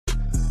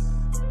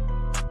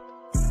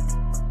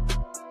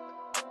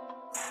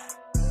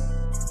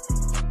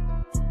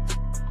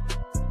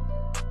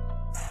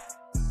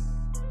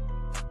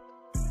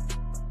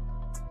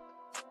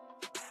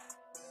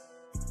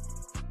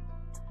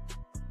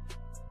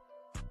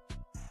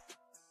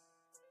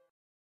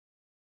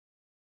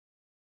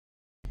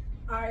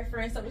All right,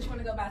 friends. So what you want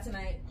to go by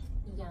tonight?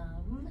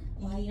 Yum.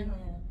 Yum.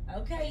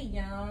 Okay,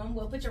 yum.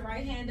 Well, put your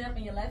right hand up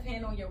and your left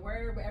hand on your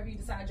word, wherever you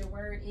decide your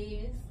word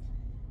is,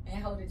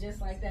 and hold it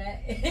just like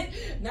that.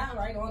 Not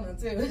right on them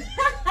too.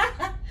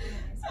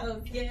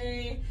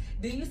 Okay.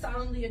 Do you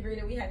solemnly agree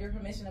that we have your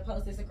permission to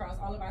post this across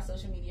all of our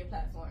social media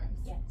platforms?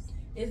 Yes.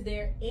 Is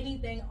there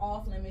anything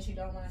off limits you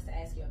don't want us to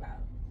ask you about?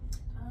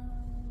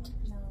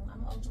 No,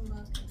 I'm open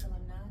book until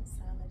I'm not,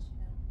 so I'll let you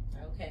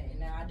know. Okay.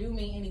 Now I do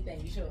mean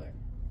anything. You sure?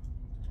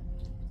 I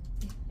mean,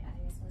 yeah,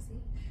 I guess we'll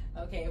see.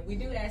 Okay. If we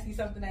do ask you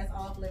something that's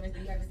off limits,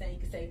 do you understand? You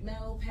can say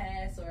no,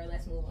 pass, or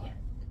let's move on. Yeah.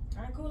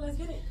 All right, cool. Let's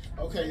get it.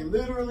 Okay,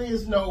 literally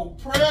is no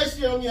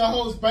pressure. I'm your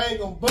host,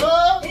 Bangem,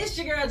 Bugg. It's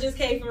your girl, Just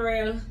K for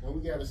real. And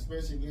we got a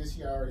special guest.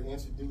 She already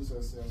introduced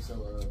herself,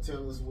 so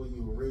tell us where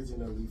you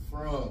originally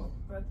from.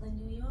 Brooklyn,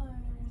 New York.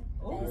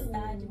 Ooh. Best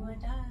side, do or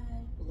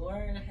die.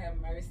 Lord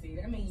have mercy.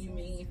 That mean you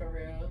mean for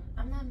real.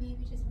 I'm not mean,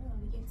 we just real.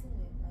 We get to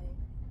it. Like,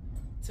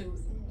 Too,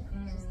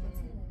 just get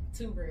to it.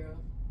 too real.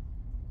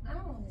 I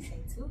don't want to say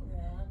too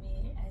real. I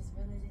mean, as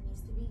real as it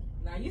needs to be.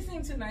 Now you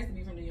seem too nice to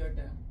be from New York,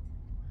 though.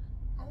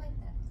 I like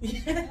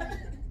that.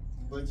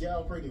 But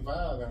y'all pretty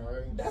violent,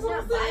 right? That's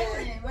We're what not I'm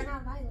saying. violent. We're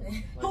not violent.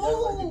 Like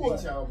y'all like to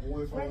beat y'all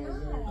We're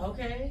boyfriends. not.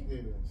 Okay. Yeah,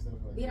 stuff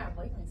like Beat that. our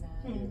boyfriends out.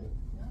 Yeah.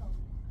 No.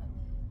 I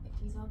mean, if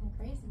he's walking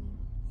crazy.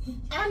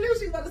 I knew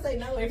she was about to say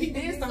no if he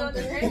did He's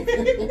something. walking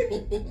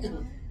crazy.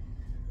 No.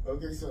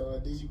 Okay, so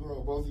did you grow up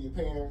with both of your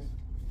parents?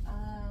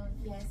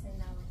 Yes and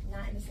no.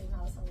 Not in the same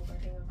household,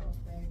 but they were both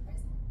very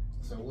present.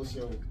 So what's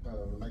your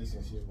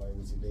relationship like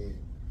with your dad?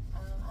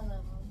 I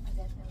love him. I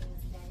definitely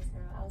was his daddy's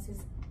girl. I was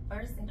his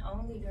first and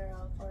only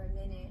girl for a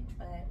minute,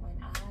 but when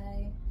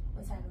I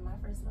was having my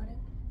first daughter,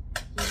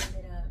 he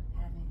ended up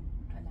having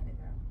another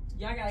girl.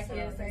 Y'all got a So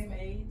kid the same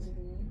age?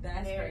 Mm-hmm.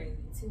 That's They're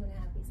crazy.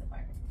 2.5 weeks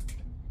apart.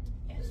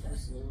 Yeah,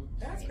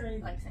 That's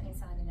crazy. Like same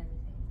side and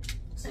everything.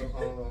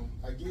 So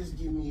I guess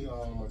give me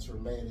a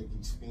traumatic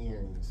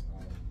experience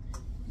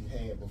you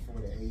had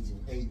before the age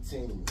of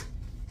 18.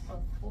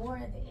 Before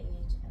the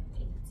age of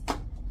 18.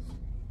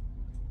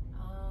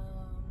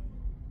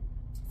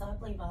 So I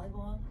played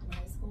volleyball in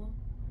high school,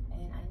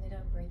 and I ended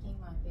up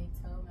breaking my big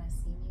toe my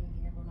senior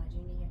year, but my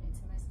junior year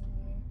into my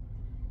senior year.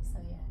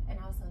 So yeah, and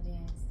I also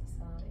danced,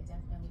 so it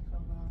definitely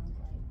prolonged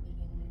like me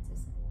getting into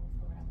school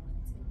for what I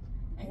wanted to.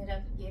 I ended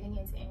up getting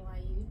into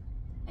NYU,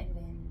 and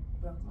then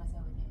broke my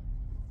toe again.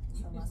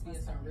 You So must be in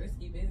some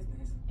risky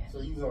business. Yeah.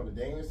 So you was on the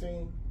dance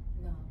team?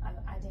 No, I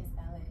dance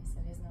ballet,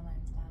 so there's no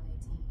like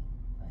ballet team,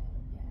 but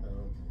yeah.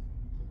 Oh, okay.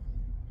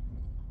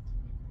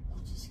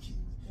 I'm just kidding.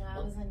 No, I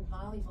was in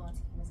volleyball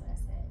team, is what I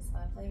said. So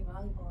I played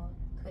volleyball,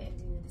 couldn't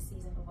do the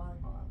season for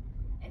volleyball.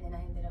 And then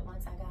I ended up,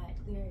 once I got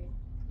cleared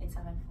in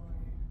time for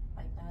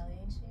like ballet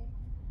and shit,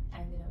 I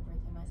ended up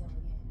breaking my toe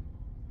again.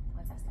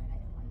 Once I started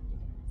at NYU to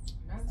dance.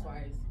 Not So,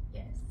 twice.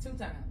 Yes. 2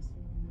 times.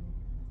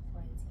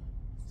 For 18.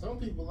 Some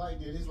people like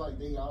that. It's like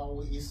they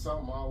always, it's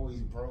something always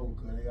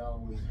broke or they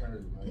always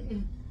hurt.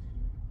 Like,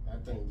 I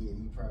think, yeah,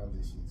 you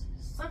probably should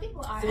just. Some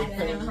people are Sit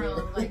accident down.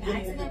 prone. Like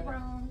accident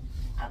prone.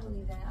 I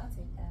believe that. I'll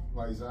take that.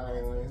 Like I'll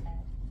Zion, take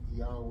that.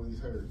 he always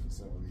hurt for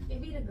some reason.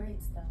 It be the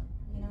greats though,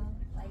 you know?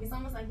 Like it's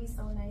almost like he's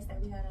so nice that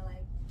we gotta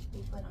like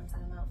be put on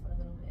timeout for a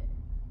little bit.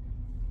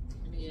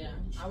 Yeah.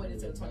 I waited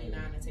till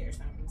 29 to tear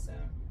something, so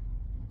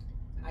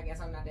I guess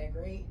I'm not that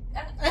great.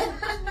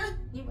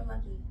 You were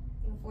lucky.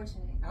 You were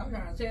fortunate. I'm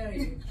trying to tell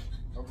you.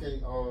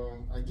 Okay,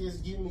 I guess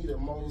give me the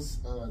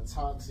most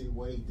toxic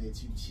way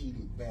that you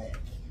cheated back.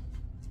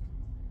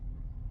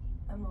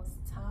 The most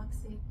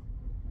toxic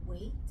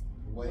way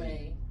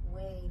Way.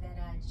 that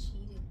I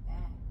cheated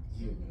back.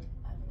 Yeah.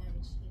 I've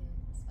never cheated,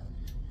 so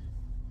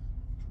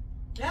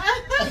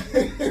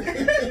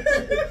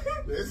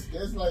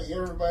that's like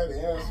everybody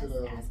answer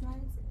though. ask my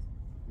answer.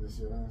 That's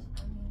your answer. I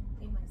mean,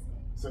 they might say.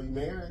 So you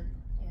married?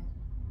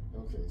 Yeah.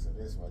 Okay, so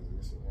that's why you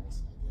that's your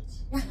answer.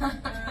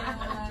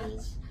 I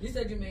guess. You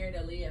said you married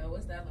a Leo.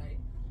 What's that like?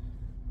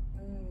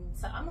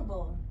 So I'm a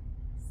bull.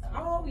 So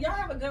Oh, y'all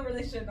have a good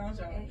relationship, don't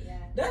y'all?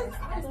 yeah.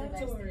 I the love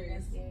best thing. Taurus.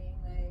 That's scary.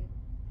 Like,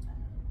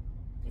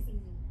 it's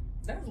easy.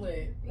 That's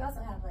lit. We also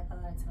have like a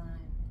lot of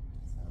time,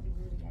 so we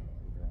grew together.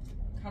 We grew up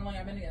together. How long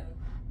y'all been together?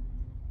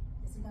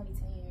 This is gonna be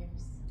 10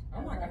 years.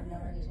 Oh my of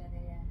God. knowing each other,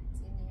 yeah.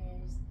 10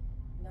 years,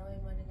 knowing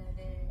one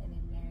another, and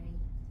then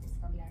married. This is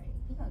gonna be alright.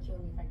 He's gonna kill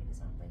me if I get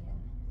this wrong, but yeah,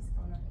 this is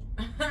going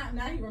on.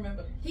 Now you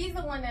remember. He's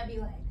the one that be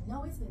like,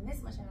 no, it's been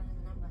this much time,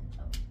 and I'm like,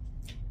 oh.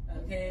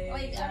 Okay.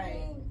 Like, I right.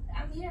 mean,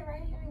 I'm here,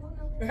 right? I ain't going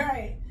nowhere.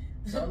 Right.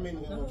 So how many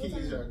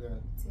kids y'all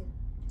got? Two.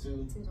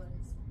 2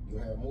 daughters. You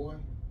have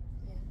more?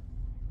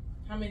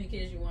 How many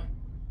kids you want?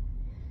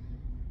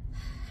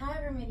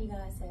 However many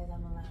God says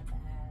I'm allowed to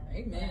have.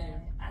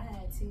 Amen. But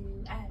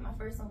I had my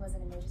first one was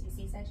an emergency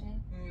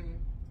C-section.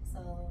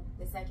 So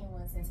the second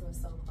one, since it was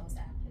so close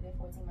after, they're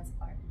 14 months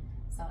apart.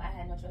 So I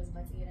had no choice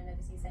but to get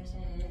another C-section.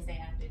 And they say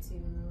after 2,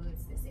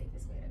 it's the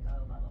safest way to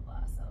go, blah, blah,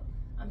 blah. So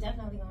I'm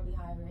definitely going to be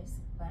high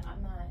risk, but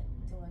I'm not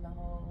doing the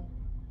whole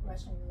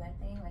Russian roulette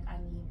thing. Like, I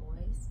need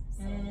boys.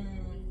 So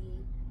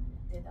we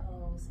did the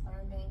whole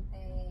sperm bank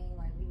thing.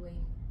 Like, we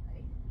waited,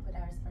 like, put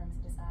our our sperm to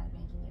decide,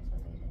 making it for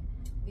later.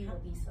 We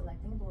will be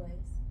selecting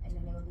boys, and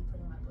then they will be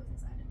putting my boys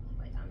inside of me.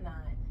 Like, I'm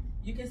not.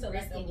 You can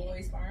select a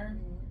boy's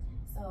sperm.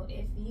 So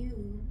if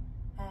you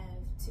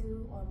have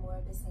 2 or more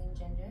of the same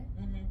gender,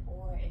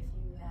 or if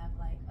you have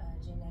like a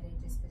genetic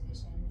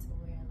disposition to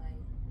where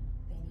like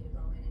they need to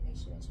go in and make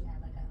sure that you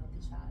have like a healthy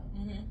child,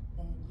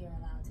 then you're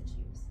allowed to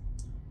choose.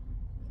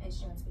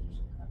 Insurance will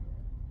usually cover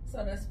it.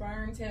 So the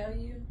sperm tell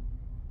you?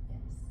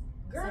 Yes.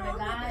 Girl,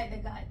 so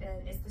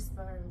it's the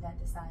sperm that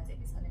decides if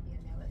it's going to be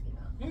a male or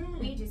female.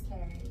 We just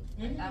carry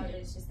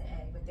it's just the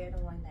egg, but they're the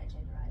one that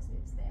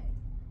genderizes the egg.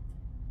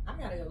 I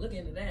gotta go look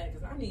into that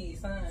because I need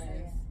sons. So,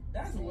 yeah.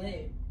 That's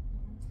lit.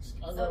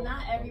 So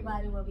not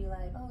everybody will be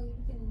like, oh,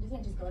 you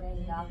can't just go to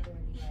any doctor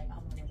and be like, I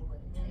want a boy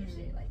type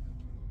shit. Like,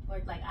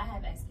 or like I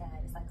have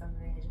XCAD. It's like a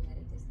rare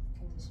genetic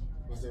condition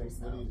or whatever. What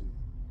is it?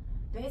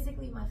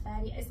 Basically, my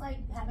fatty, it's like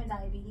having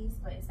diabetes,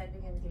 but instead of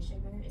being with your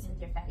sugar, it's with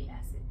your fatty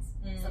acids.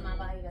 So my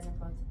body doesn't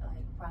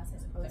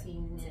process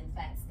proteins and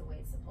fats the way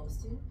it's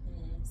supposed to.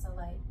 So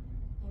like,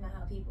 you know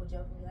how people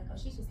joke and be like, oh,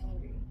 she's just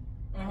hangry.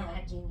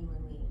 Not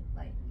genuinely,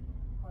 like,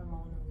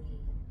 hormonally.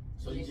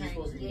 So you're just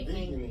supposed to be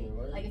vegan,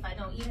 right? Like if I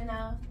don't eat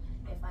enough,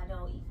 if I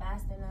don't eat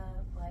fast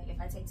enough, like if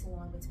I take too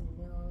long between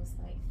meals,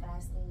 like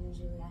fasting,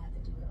 usually I have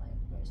to do it like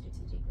very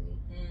strategically.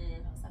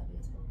 Or else I'll be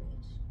a total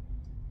bitch.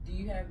 Do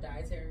you have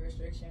dietary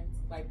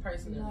restrictions, like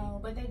personally? No,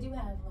 but they do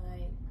have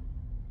like,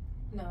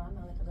 no, I'm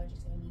not like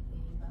allergic to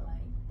anything, but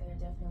like there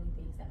are definitely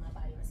things that my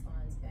body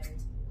responds better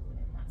to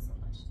and not so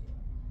much to.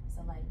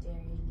 So like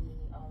dairy,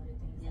 meat, all the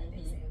things that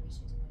they say we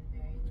should do in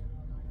very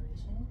little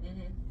moderation.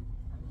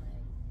 I'm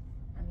like,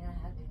 I mean, I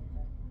haven't,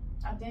 but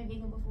I've been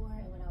vegan before,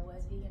 and when I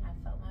was vegan, I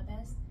felt my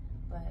best,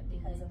 but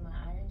because of my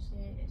iron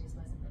shit, it just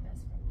wasn't the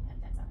best for me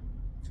at that time.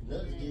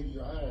 Nuts give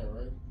you iron,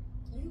 right?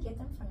 You can get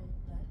them from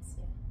nuts,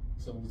 yeah.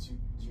 So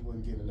you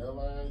wouldn't get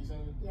enough iron, you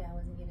saying? Yeah, I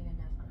wasn't getting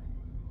enough iron.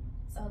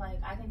 So like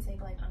I can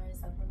take like iron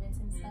supplements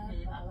and stuff,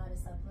 but a lot of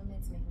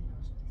supplements make me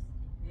nauseous.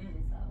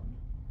 So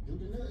do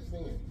the nuts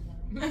then.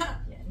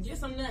 Yes. Get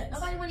some nuts.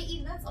 Nobody want to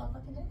eat nuts all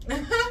fucking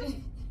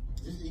day.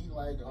 Just eat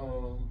like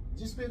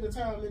just spend the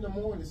time in the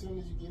morning as soon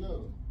as you get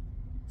up.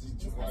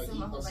 Just like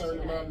eat a certain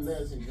amount of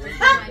nuts and drink.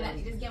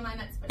 Just get my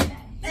nuts for the day.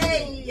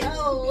 Hey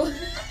yo.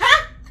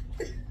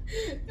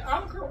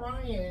 I'm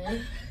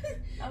crying.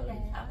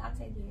 Okay, I'll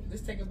take it.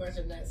 Just take a bunch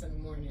of nuts in the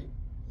morning.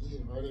 Yeah,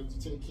 right after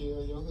you take care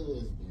of your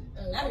husband.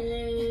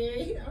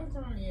 Okay, I'm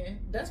crying.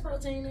 That's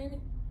protein, ain't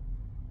it?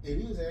 It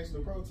is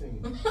actually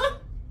protein.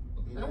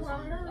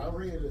 I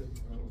read it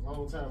a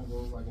long time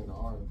ago, like in the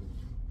article.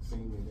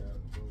 Semen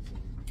got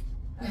protein.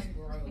 That's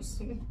gross.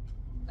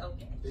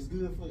 Okay. It's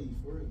good for you,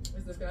 for real.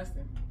 It's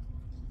disgusting.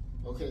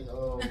 Okay,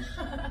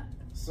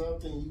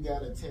 something you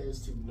got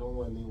attached to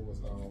knowing it was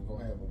gonna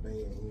have a bad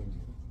ending.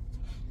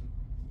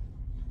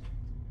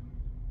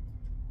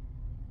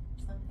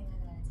 Something I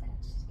got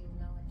attached to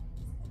knowing it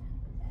was gonna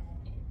have a bad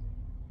ending.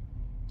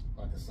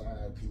 Like a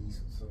side piece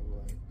or something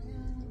like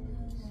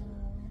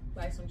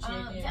that. Like some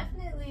chicken.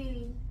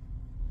 Definitely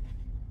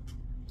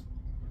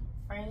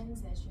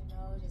friends that you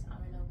know just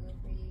aren't no good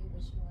for you,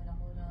 but you want to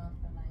hold on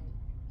for like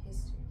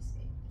history's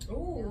sake.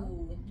 Ooh, you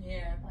know?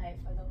 Yeah. Like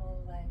for the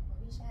whole like,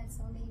 well, we should have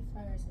so many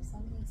firsts and so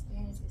many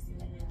experiences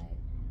together. Like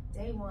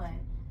day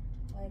one,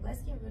 like let's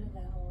get rid of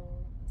that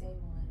whole day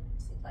one.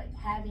 Like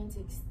having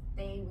to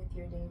stay with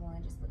your day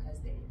one just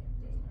because they're your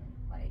day one.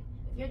 Like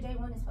if your day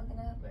one is fucking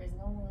up or is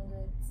no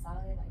longer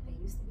solid like they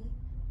used to be,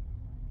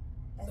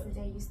 that's the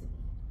day used to be.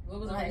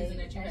 What was the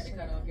reason that you had to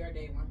cut off your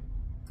day one?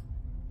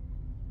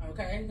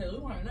 Okay, because we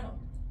want to know.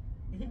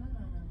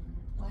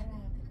 Why did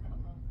I have to cut off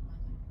my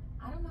day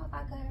one? I don't know if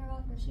I cut her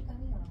off or she cut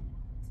me off,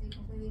 to be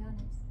completely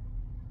honest.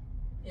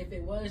 If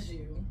it was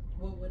you,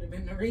 what would have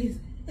been the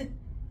reason?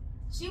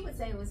 She would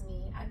say it was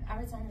me. I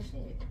returned her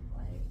shit.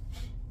 Like,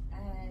 I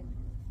had,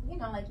 you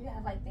know, like you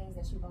have like things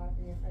that you borrow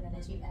from your friend or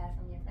that you have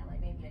from your friend, like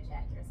maybe a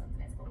jacket or something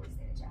that's always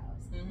stayed at your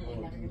house. You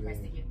never been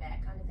pressed to give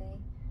back kind of thing.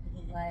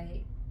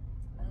 Like,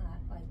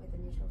 like with a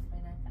mutual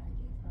friend, I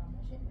gave her all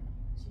my shit back.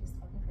 She was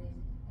talking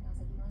crazy. And I was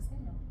like, you don't say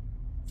no.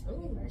 So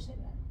I gave her shit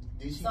back.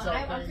 Did she so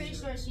talk I'm pretty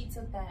sure she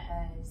took that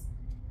as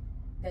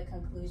the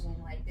conclusion,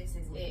 like this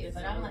is it.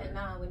 But I'm like,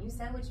 nah, when you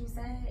said what you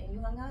said and you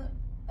hung up,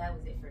 that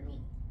was it for me.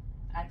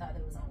 I thought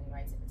it was only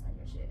right to return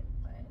your shit.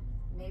 But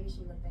maybe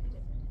she looked at it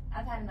differently.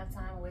 I've had enough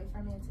time away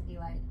from it to be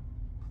like,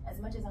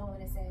 as much as I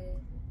want to say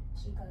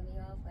she cut me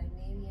off, like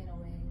maybe in a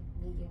way,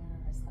 me giving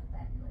her her stuff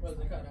back was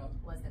the cutoff.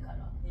 Was the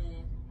cutoff.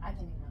 I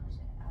can acknowledge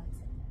that. I'll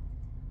accept that.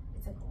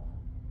 It took a while.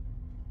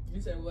 You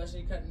said, was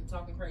she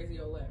talking crazy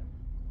or what?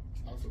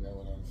 I forgot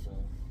what I was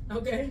saying.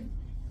 Okay.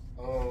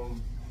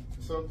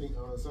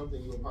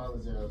 Something you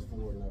apologize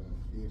for and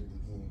did it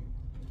again.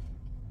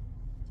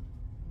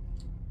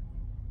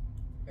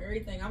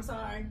 Everything. I'm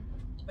sorry,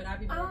 but I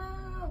be.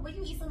 Will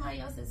you eat somebody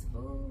else's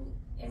food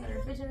in the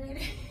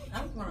refrigerator?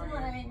 I'm crying.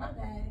 Like, my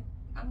bad.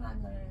 I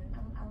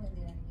wouldn't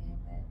do that again.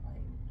 But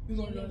like, you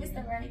gonna do it it's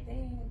again? the right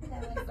thing. If you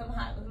have like some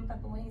hot little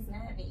pepper wings and I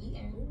haven't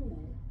eaten.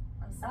 Ooh.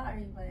 I'm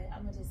sorry, but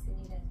I'm gonna just send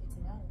you that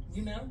 $15.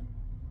 You know?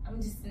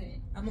 I'm just send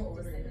it. I'm gonna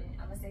order it.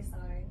 I'm gonna say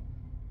sorry.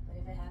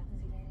 But if it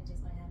happens again, it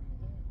just might happen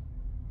again.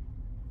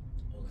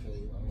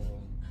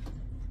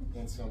 Okay,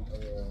 and some,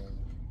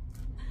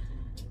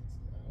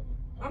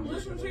 I'm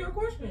listening to your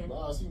question.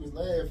 No, she was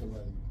laughing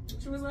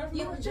like. She was laughing.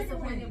 You were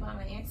disappointed by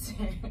my answer.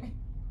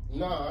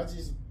 No, I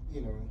just,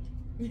 you know.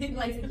 You'd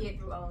like to get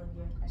through all of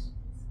your questions.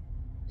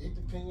 It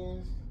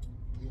depends,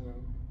 you know.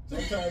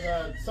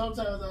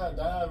 Sometimes I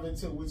dive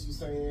into what you're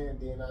saying,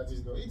 then I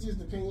just go, it just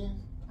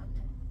depends.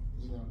 Okay.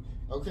 You know.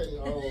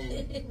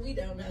 Okay, we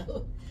don't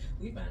know.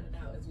 We find it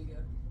out as we go.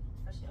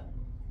 For sure.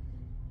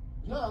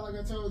 no, like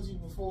I told you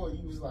before,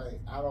 you was like,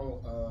 I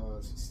don't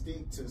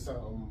stick to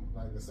something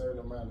like a certain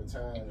amount of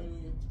time.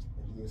 And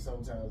then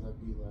sometimes I'd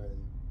be like,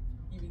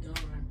 You be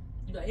gone.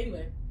 You be like,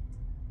 anyway.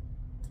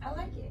 I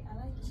like it.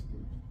 that's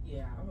good.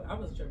 Yeah, I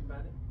wasn't tripping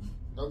about it.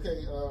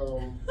 Okay,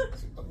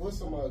 what's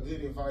some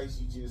good advice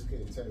you just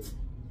couldn't take?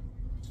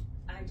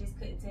 I just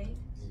couldn't take.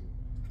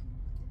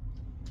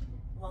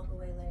 Walk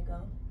away, let it go.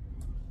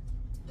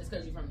 Just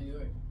because you're from New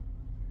York.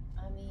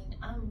 I mean,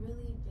 I'm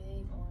really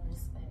big on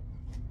respect.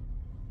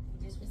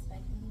 You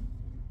disrespect me,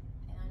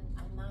 and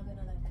I'm not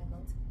gonna let that go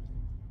to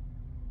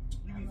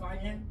me. You be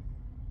fighting?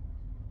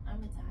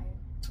 I'm retired.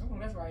 Oh,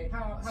 that's right.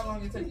 How long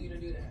did it take you to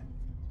do that?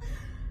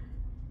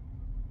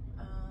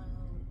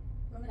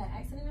 Remember that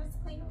accident I was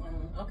telling you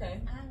about?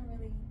 Okay. I haven't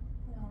really,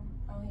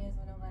 thrown hands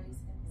with nobody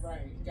since.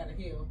 Right. You gotta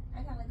heal.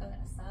 I got like a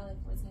solid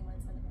 14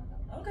 months under my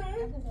belt. Okay.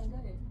 That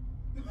wasn't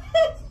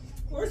good.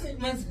 14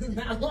 months is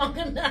not long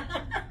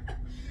enough.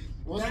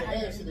 What's the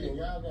accident?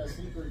 Y'all got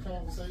secret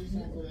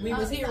conversations? We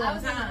was here I on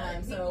was in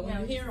time, a- so when yeah,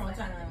 you're here on what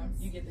time,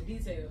 happens. you get the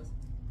details.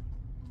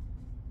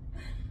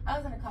 I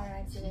was in a car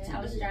accident.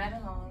 I was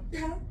driving home.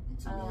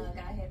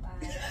 Got hit by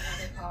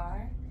another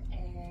car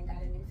and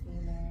got a new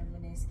femur,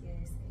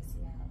 meniscus,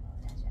 ACL, all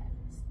that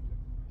jazz.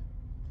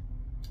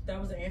 That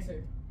was the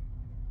answer.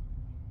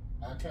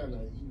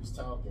 You was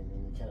talking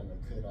and it kind of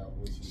cut out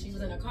what you She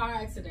was in a car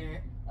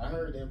accident, I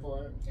heard that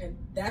part. and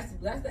that's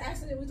the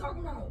accident we're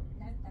talking about.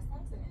 That's the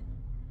accident.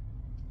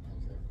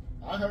 Okay.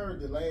 I heard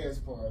the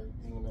last part,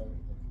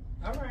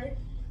 All right.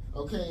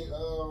 Okay,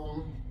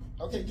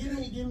 okay,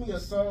 give me a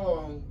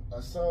song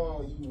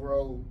you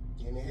wrote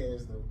and it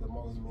has the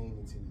most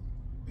meaning to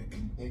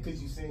you. And could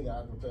you sing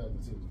a cappella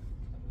too?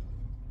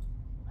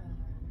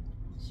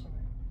 Sure.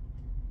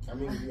 I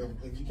mean,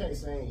 if you can't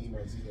sing,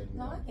 just let me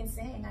No, know. I can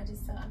sing.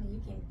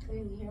 You can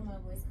clearly hear my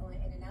voice going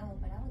in and out,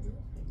 but I will do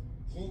it for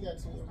you. You ain't got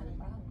That's to. not a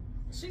problem.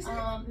 She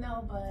said.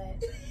 No,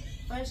 but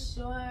for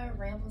sure,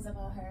 Rambles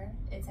about her.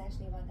 It's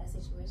actually about that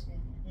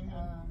situation.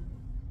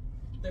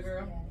 The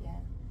girl? Yeah.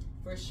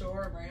 For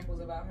sure,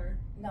 Rambles about her.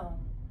 No,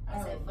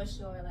 I said for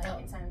sure,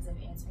 in terms of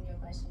answering your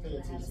question, Pay you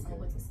have a attention, song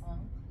with the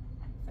song.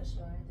 For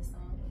sure, the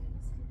song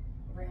is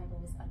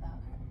Rambles about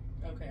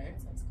her. Okay.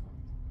 That's what it's called.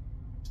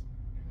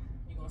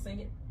 You gonna sing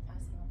it? I'll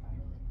sing a part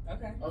of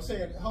it. Okay. I'm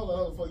saying, hold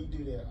on, before you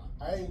do that.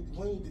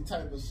 We ain't the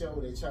type of show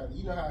that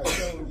you know how a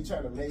show when you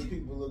trying to make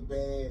people look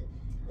bad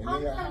and Oh,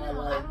 they no, highlight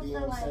I don't them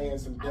feel saying like-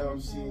 some I dumb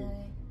don't shit. feel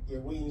like- Yeah,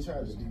 we ain't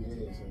trying to do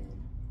that.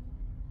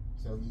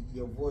 So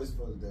your voice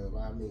fucked up.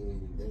 I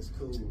mean, that's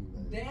cool.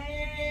 Like,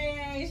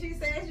 Dang, she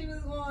said she was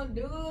gonna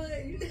do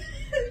it.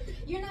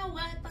 You know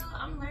what though?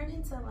 I'm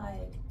learning to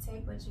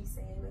take what you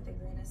say with a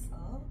grain of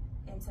salt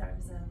in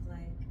terms of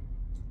like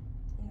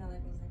it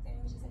was like, damn,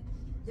 what you say?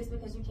 Just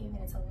because you came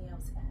in and told me I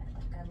was fat,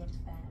 I looked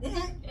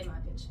fat in my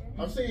picture.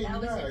 I'm saying That you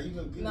was not. it. You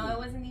look good. No, it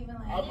wasn't even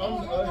like, I'm hey,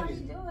 how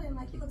honest. you doing?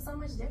 Like, you look so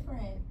much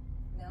different.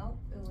 No,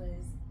 it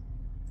was,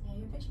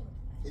 your picture looked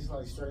fat. It's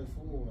like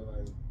straightforward.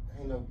 Like,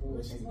 ain't no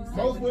bullshit. Which is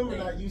Most why- women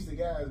not used to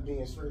guys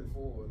being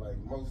straightforward. Like,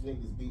 most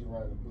niggas beat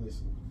around the bush.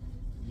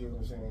 You know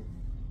what I'm saying?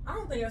 I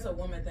don't think that's a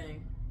woman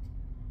thing.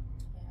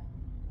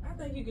 Yeah. I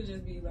think you could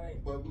just be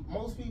like. But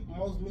most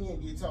men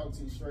get talked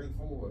to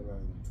straightforward. Like,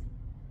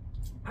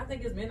 I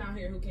think it's men out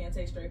here who can't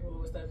take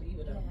straightforward stuff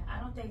either. Yeah, Though. I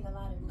don't think a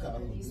lot of men call are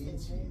them used to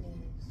bitches.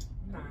 women.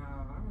 Nah,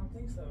 I don't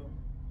think so.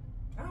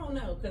 I don't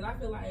know, cause I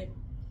feel like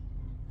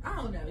I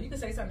don't know. You can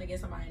say something to get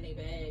somebody in their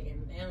bag,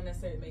 and they don't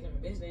necessarily make them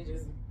a bitch.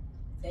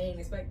 They ain't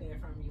expecting it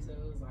from you, so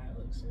it's like,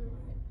 oh shit,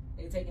 like,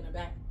 they taking it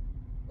back.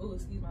 Ooh,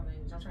 excuse my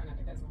language. I'm trying not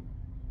to cuss them.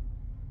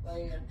 But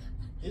yeah,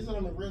 it's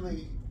only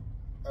really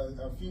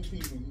a few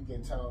people you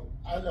can talk.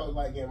 I know,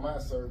 like in my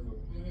circle,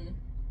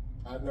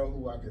 I know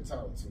who I can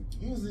talk to.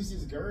 Usually it's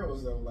just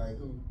girls though, like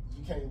who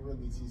you can't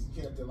really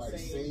you have to like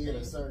say it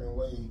a certain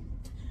way.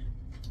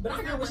 but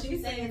I know what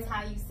she's saying. saying. It's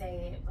how you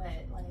say it, but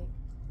like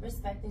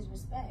respect is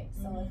respect.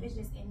 So if it's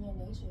just in your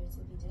nature to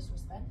be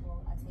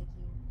disrespectful, I take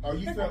you. Oh,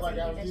 you felt like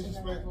I was that you're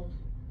disrespectful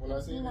when I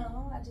said that?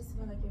 No, I just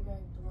feel like you're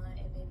very blunt,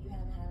 and maybe you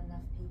haven't had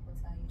enough people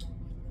tell you that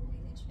maybe the way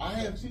that you. I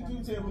have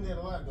people tell me that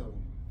a lot though.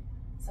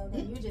 So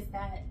then you just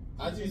that.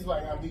 I just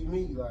like I be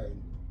me, like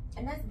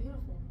And that's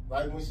beautiful.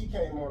 when she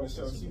came on the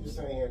show, she was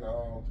saying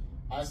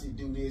I should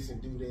do this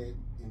and do that.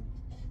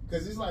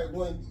 Because it's like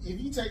if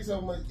you take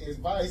so much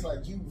advice,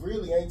 like you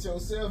really ain't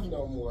yourself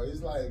no more.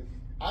 It's like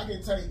I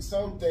can take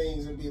some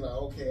things and be like,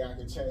 okay, I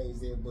can change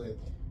that, but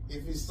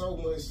if it's so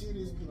much shit,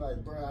 it's be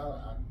like, bro,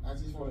 I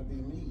just want to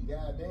be me.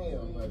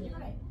 Goddamn, like, You're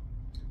right.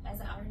 As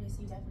an artist,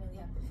 you definitely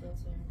have to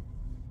filter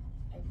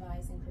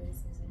advice and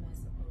criticism as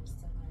opposed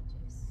to like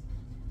just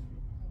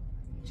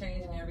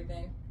Changing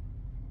everything.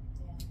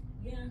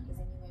 Yeah. Yeah. Because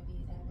then that wouldn't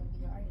be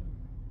your art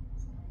anymore.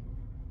 So,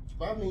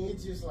 But I mean,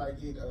 it's just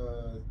like it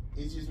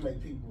just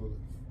make people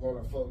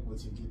want to fuck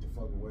with you, get the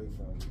fuck away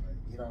from you.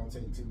 Like, it don't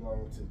take too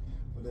long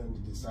for them to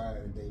decide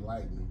that they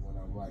like me when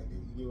I'm like that.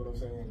 You get what I'm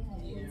saying?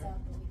 yeah, it's out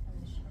the way from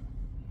the show.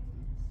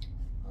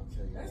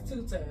 Okay. That's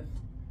too tough.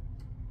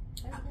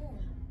 That's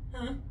good.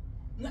 Huh?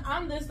 No,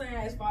 I'm just saying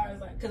as far as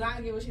like, cause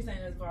I get what she's saying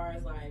as far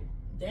as like,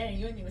 dang,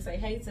 you didn't even say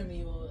hey to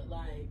me or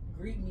like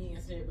greet me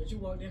and shit, but you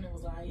walked in and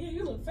was like, yeah,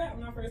 you look fat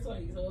when I first saw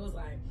you. So it was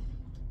like,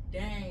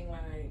 dang,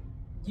 like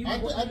you. I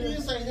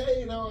did say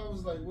hey, I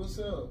was like, what's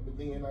up? But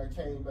then I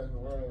came back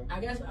around. I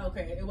guess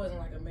okay, it wasn't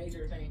like a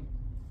major thing,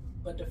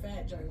 but the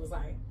fat joint was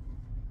like,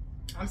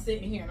 I'm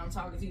sitting here and I'm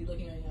talking to you,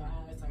 looking in your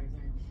eyes, type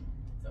thing.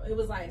 So it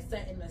was like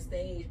setting the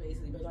stage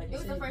basically. But like It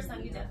was the first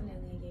time you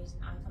definitely engaged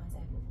in eye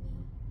contact with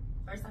me.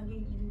 First time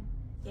you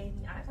gave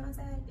me eye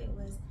contact, it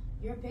was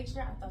your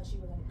picture. I thought you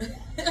were gonna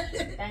do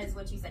that. That is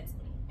what you said to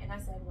me, and I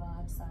said, "Well,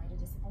 I'm sorry to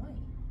disappoint."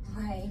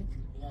 Like,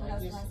 what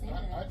else can I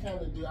say? I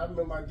kind of do. I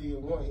remember I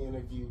did one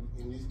interview,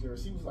 and this girl,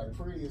 she was like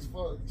pretty as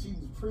fuck. She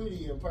was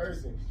pretty in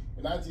person,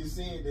 and I just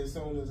said that as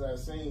soon as I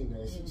seen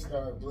that, she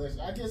started blushing.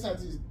 I guess I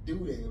just do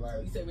that.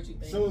 Like, you said what you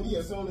think.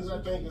 As soon as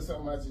I think of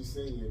something, I just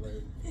say it.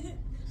 Like,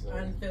 so.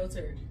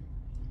 Unfiltered.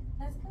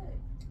 That's good,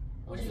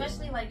 Okay.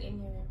 especially like in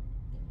your career.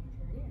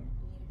 You need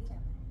to be that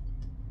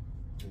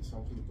way. And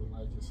some people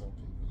like it, some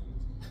people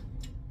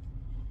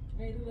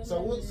Hey, hate it.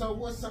 So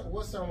what's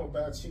something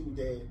about you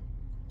that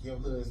your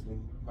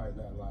husband might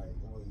not like,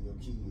 or your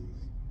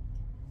kids?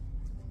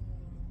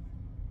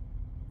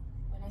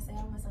 When I say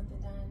I want something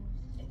done,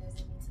 it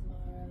doesn't mean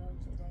tomorrow.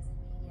 It doesn't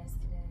mean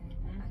yesterday.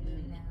 I need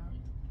it now,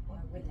 or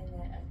within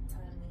a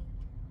timely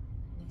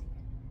manner.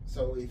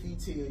 So if he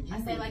tell you,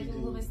 I say like you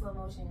move in slow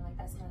motion. Like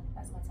that's my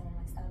term.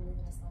 Like stop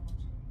moving in slow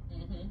motion.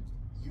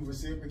 Mm-hmm. you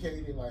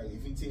reciprocate it. Like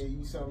if he tell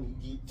you something,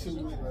 you get to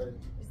it. Like,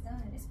 it's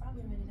done. It's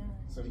probably already done.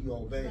 so you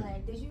obey.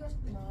 Like, did you?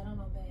 No, I don't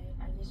obey.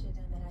 I get shit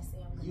done that I say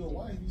I'm gonna You a do.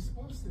 wife, you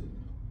supposed to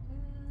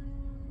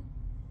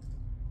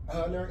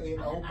honor and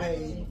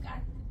obey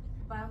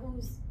By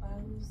who's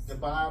the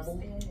Bible.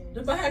 standards?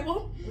 The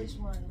Bible. Which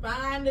one?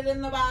 Find it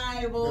in the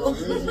Bible.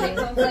 The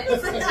original.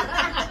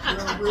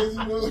 The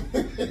original.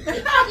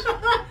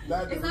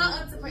 Not the It's all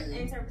up to original.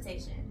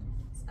 interpretation.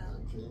 So.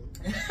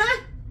 Okay.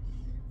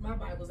 My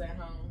Bible's at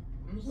home.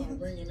 I'm just gonna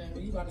bring it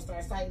in. You got to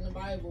start citing the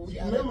Bible. You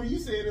gotta- Remember, you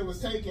said it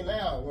was taken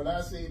out. When I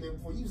said that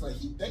before, you was like,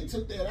 they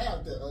took that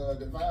out,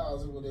 the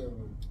vows or whatever.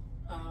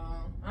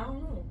 I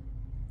don't know.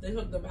 They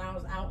took the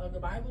vows out of the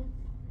Bible.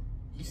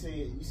 You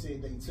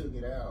said they took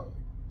it out.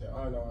 The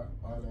honor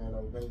and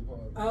obey part.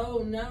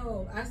 Oh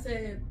no! I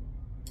said.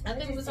 I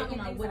think we were talking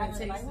about what it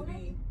takes to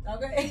be.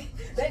 Okay,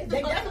 they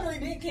definitely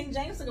did. King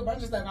James took a bunch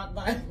of stuff out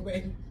the Bible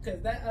because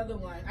that other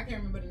one, I can't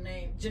remember the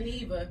name.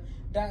 Geneva,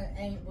 that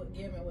ain't what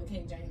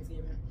King James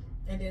given.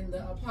 And then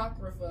the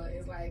Apocrypha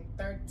is like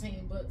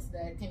 13 books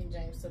that King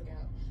James took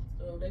out.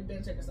 So they've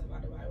been taking stuff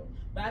out the Bible.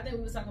 But I think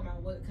we were talking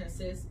about what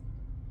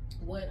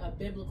a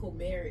biblical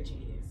marriage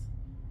is.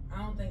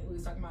 I don't think we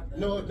was talking about the.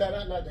 No, not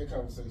that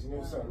conversation. It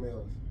was something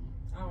else.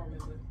 I don't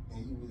remember.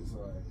 And you was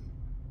like,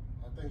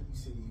 I think you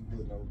said you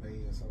wouldn't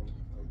obey or something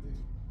like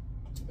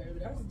that. Baby,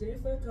 that was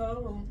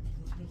difficult.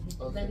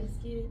 Okay. Let's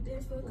get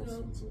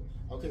difficult.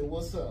 Okay,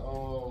 what's up?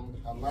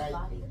 I like.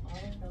 Body all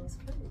of those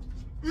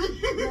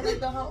foods. Like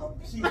the whole.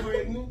 She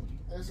pregnant?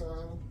 That's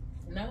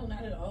No,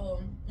 not at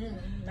all.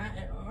 Not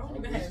at all. I don't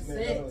even have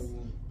sex.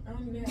 I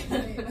don't even have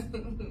sex.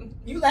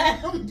 You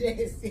laugh. I'm dead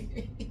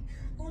serious.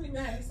 I don't even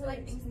have sex.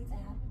 Like things need to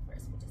happen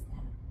first. What just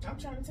happen? I'm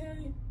trying to tell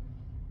you.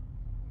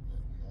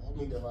 I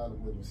mean, a lot of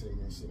women say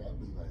that shit. I'd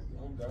be like,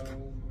 I'm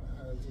gone.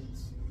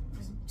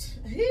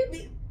 He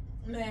be,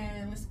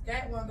 man,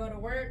 Scat won't go to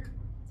work.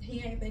 He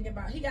ain't thinking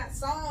about, he got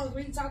songs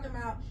where he talking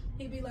about,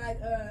 he be like,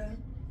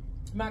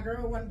 my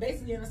girl,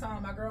 basically in the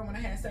song, my girl, when I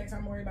had sex,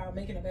 I'm worried about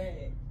making a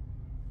bag.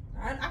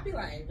 I be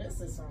like, this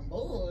is some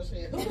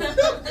bullshit.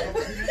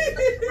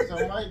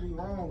 So might be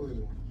wrong with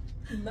him.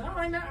 No,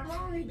 I'm not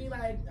wrong. He be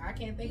like, I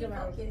can't think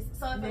about it.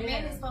 So if a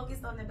man is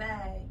focused on the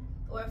bag,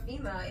 or a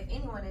female, if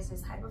anyone is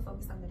just hyper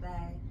focused on the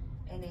bag,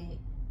 and it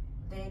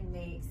then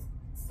makes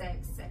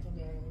sex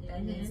secondary,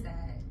 that means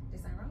that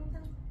there's something wrong with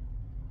them.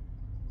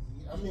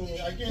 I mean,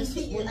 I guess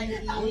when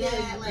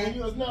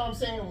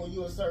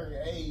you're a certain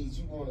age,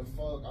 you want to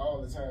fuck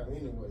all the time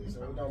anyway.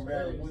 So it don't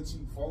matter what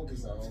you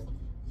focus on.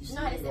 You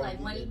know how they say like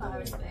money, power,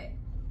 respect,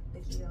 the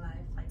key to life.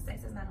 Like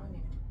sex is not on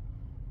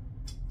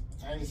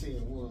there. I ain't say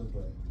it was,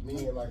 but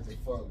men like to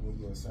fuck when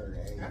you're a certain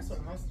age. That's what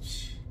I'm.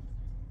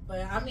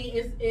 But I mean,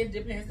 it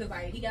depends because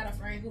like he got a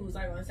friend who's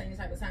like on the same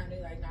type of time. They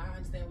like, nah, I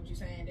understand what you're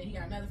saying. Then he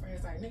got another friend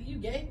that's like, nigga, you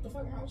gay? What the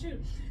fuck wrong with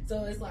you?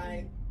 So it's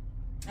like,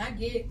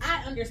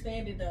 I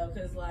understand it though,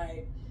 because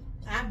like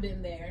I've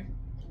been there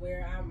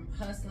where I'm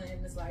hustling.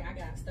 It's like I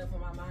got stuff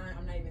on my mind.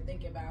 I'm not even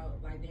thinking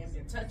about like damn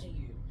near touching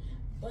you.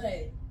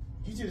 But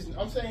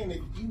I'm saying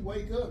if you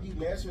wake up, you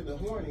naturally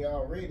horny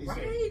already.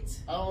 Right.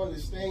 So I don't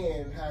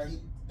understand how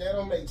that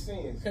don't make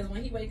sense. Because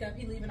when he wake up,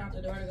 he leaving out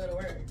the door to go to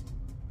work.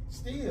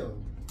 Still.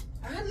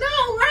 I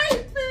know,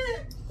 right?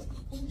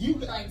 You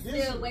Like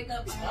this, still wake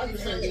up. I can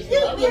say this.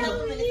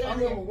 Yeah. I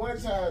remember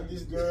one time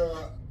this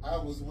girl I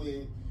was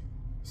with,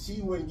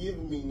 she wasn't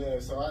giving me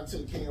none, so I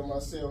took care of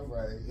myself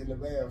right in the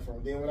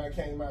bathroom. Then when I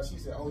came out, she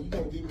said, "Oh, you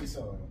gonna give me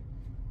some?"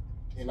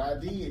 And I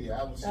did it.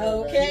 I was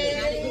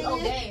okay. You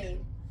obeyed.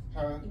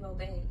 Huh? You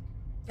obeyed.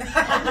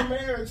 I was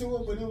married to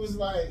her, but it was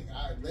like,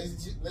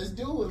 let's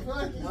do it,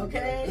 fuck it.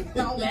 Okay,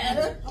 don't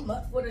matter. I'm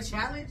up for the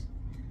challenge.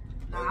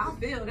 Nah, I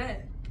feel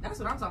that. That's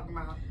what I'm talking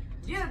about.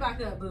 Get it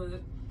back up,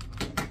 Bugg.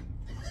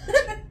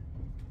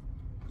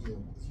 Yeah,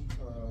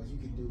 you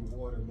can do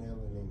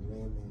watermelon and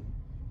lemon.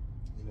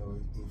 You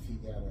know, if you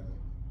got a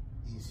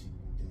issue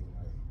with it,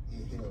 like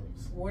it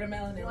helps.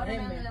 Watermelon and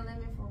Watermelon lemon. and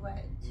lemon for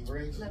what?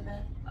 Erection.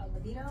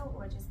 Libido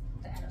or just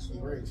the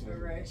actual? Erection.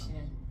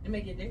 Erection. It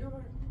make your dick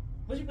hard.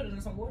 Would you put it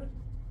in some water?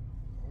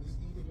 Just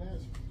eat it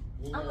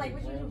natural. I'm like,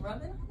 would you do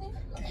rubbing on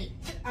it?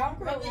 I'm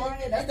Rubbing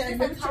crying. That's that is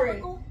new it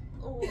trick. topical?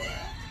 Or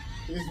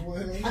It's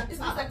what? is this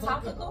a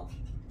topical?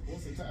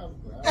 What's the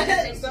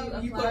topical?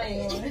 Something you put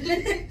apply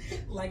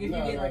on. Like if you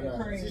get like a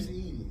cream. Just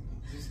eat it.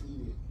 Just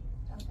eat it.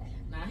 Okay.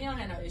 Nah, he don't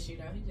have no issue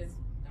though. He just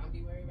don't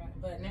be worried about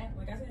it. But now,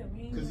 like I said,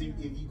 we ain't. Because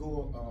if you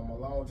go a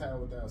long time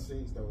without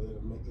sex, though,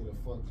 it'll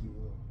fuck you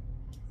up.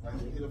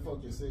 Like it'll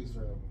fuck your sex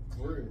drive.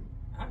 For real.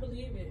 I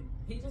believe it.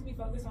 He just be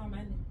focused on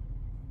money.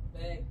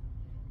 But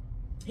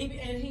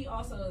he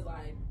also is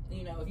like,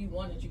 you know, if you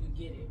want it, you could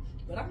get it.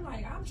 But I'm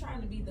like, I'm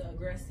trying to be the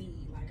aggressive.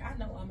 Like I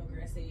know I'm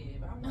aggressive.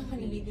 I want to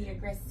be the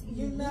aggressive.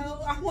 You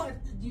know, I want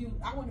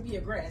to be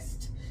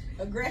aggressed.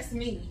 Aggress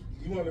me.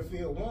 You want to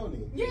feel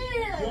wanted. Yeah.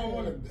 You don't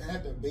want to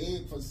have to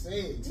beg for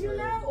sex. You right?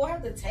 know, or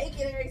have to take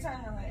it every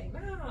time. Like,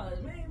 nah,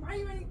 man, why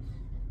you ain't?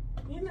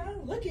 You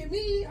know, look at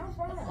me. I'm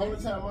fine.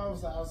 Only time I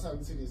was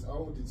talking to this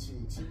older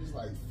chick. She was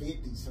like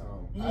 50 something.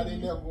 Mm-hmm. I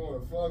didn't ever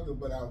want to fuck her,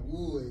 but I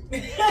would.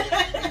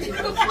 You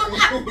know what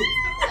I'm saying?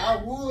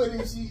 I would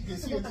if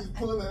she'll just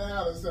pull it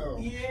out or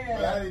something. Yeah.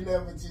 But I didn't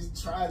ever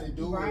just try to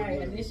do right,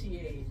 it.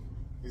 initiate.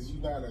 Because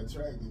you're not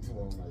attracted to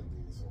them like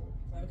this. So.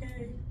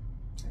 Okay.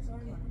 That's all I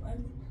want. Like,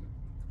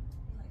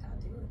 I'll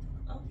do it.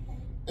 Okay.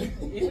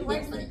 If It you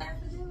works want like it. that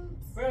for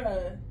dudes.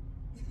 Bruh,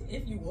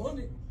 if you want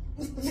it.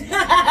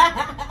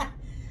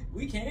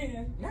 We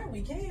can. Now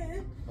we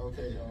can.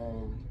 Okay,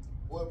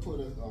 what put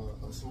a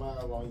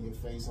smile on your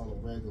face on a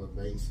regular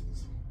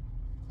basis?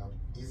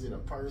 Is it a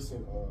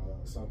person or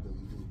something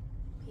you do?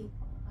 People,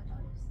 my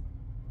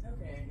daughters.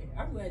 Okay.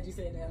 I'm glad you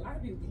said that. A lot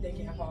of people be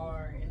thinking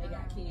hard and they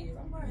got kids.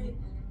 I'm like,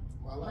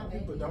 Well, a lot of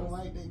people don't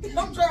like their kids.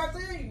 I'm trying to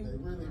tell you. They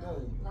really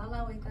don't.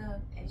 Lala wake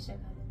up and she'll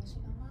come in and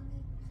she'll go, Mommy,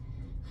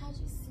 how'd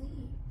you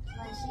sleep?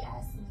 Like she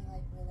asked me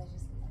like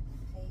religiously, like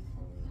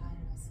faithfully, how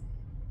did I sleep?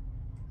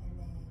 And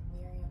then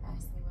Miriam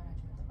asked me what I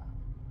dreamt about.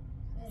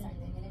 And I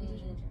started thinking, and we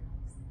do dream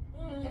journals.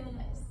 They're the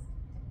best.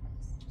 They're the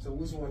best. So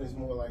which one is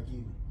more like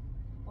you?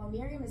 Well,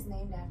 Miriam is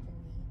named after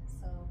me,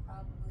 so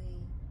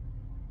probably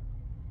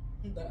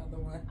The other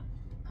one.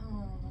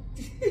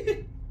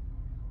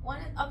 one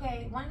of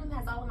them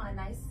has all of my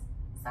nice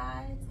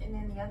sides, and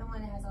then the other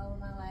one has all of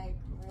my like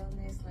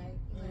realness. Like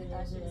you would have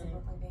thought she was a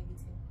Brooklyn baby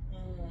too.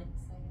 Mm-hmm.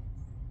 So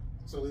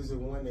yes. So is it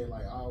one that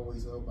like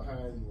always up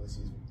behind you, or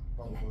she's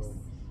both of them?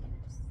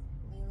 Yes.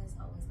 Mila's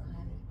always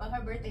behind me, but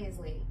her birthday is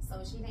late, so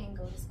she didn't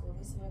go to school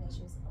this year that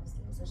she was supposed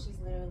to. So she's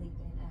literally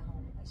been at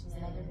home. Like she's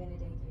never been to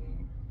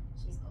daycare.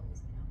 She's always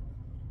been at home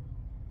with me.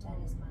 That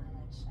is my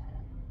like shout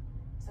out.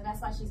 So that's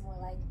why she's more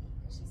like me,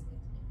 because she's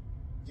with me.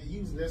 Yeah,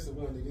 usually that's the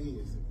one that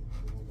is.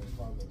 The one that's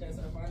father. That's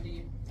how I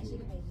did. And she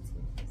can baby too.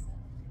 So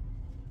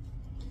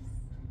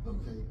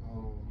Okay,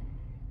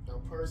 a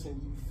person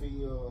you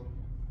feel.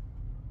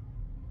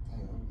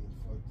 Damn, I'm getting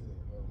fucked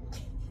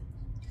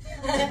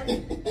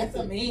up. That's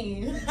a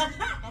meme.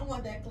 I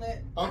want that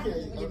clip.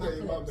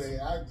 Okay, my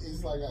bad.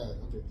 It's like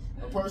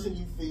a person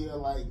you feel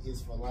like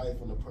is for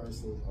life, and a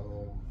person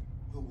who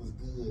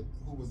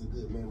was a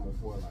good memory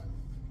for life.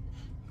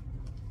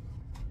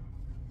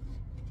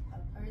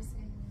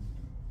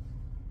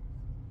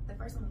 the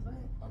first one was what?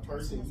 A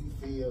person you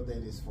feel that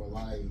is for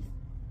life,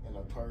 and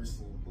a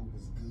person who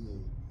was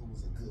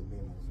a good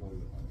memory for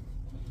your life.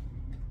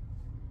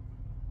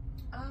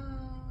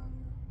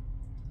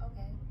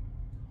 Okay.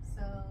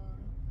 So,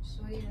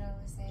 Shorty that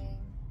I was saying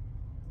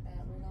that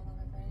we're no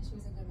longer friends, she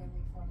was a good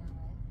memory for my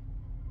life.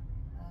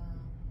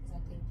 Because I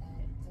think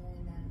that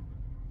during the,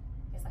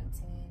 it's like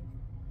 10,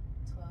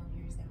 12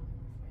 years that we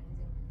were friends,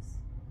 it was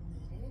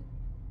needed.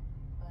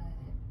 But,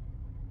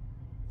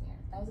 yeah,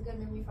 that was a good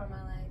memory for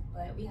my life.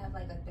 But we have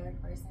like a third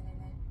person in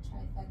that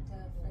trifecta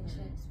of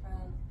friendships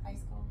from high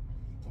school.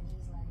 And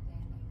he's like,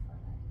 for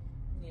life.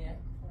 Yeah.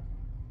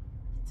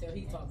 Till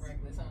he talk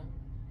reckless, huh?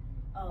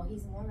 Oh,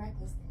 he's more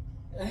reckless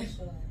than me. For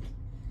sure.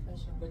 For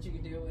sure. But you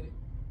can deal with it.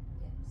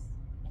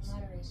 Yes. In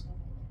moderation,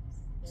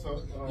 yes.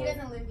 So He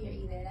doesn't live here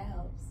either. That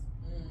helps.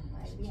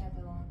 Like, we have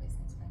a long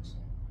distance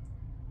friendship.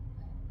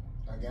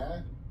 a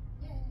guy,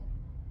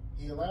 Yeah.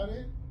 He allowed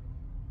it?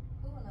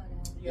 Who allowed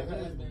that? Your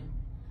husband.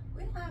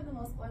 We don't have the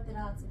most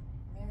orthodox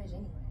marriage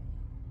anyway.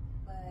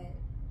 But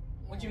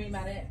What you mean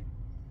by that?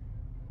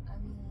 I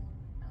mean,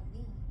 I'm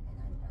me, and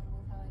I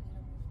move how I need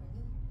to move for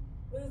me.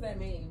 What does that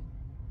mean?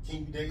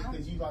 Can you date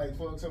because you like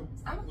fuck some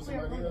I'm a with queer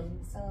somebody else?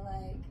 woman, so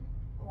like,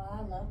 while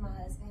I love my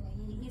husband,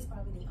 and he's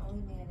probably the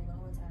only man in the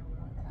whole entire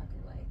world that I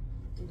could like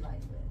do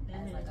life with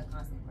as like a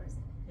constant person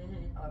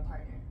or a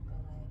partner.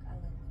 But like, I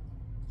love women.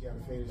 You got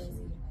a fetish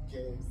for cat?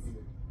 Yeah.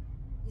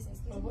 You say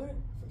excuse For me? what?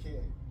 For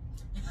cat.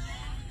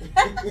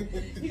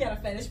 You got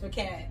a fetish for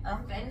cat. A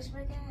fetish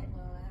for cat?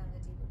 No, I have a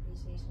deep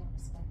appreciation and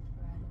respect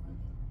for other women.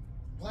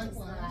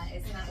 Likewise.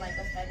 It's not like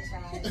a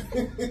fetishize.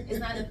 It's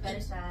not a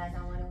fetishize.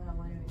 I want to.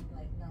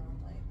 Like no,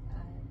 like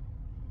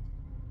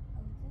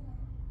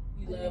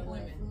You love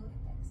women.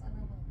 Yes, I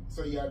love women.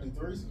 So you gotta do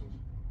threesomes?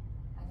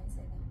 I didn't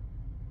say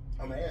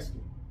that. I'm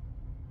asking.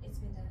 It's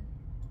been done.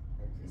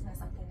 It's not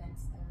something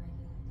that's a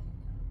regular thing,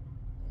 no.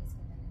 But it's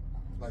been done in the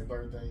past. Like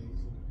birthdays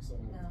and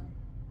something. No,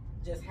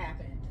 Just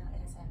happened. no,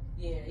 it has happened.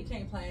 Yeah, you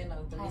can't plan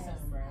no threesome,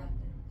 Has bro.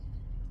 happened.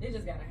 It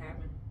just gotta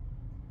happen.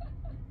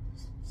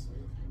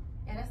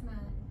 Yeah, that's not.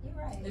 You're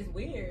right. It's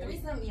weird.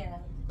 Threesome, yeah.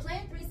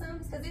 Plan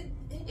threesomes because it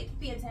can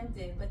be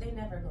attempted, but they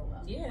never go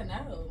well. Yeah,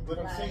 no. But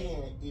I'm Like-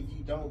 saying, if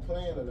you don't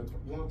plan it,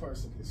 one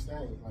person can stay.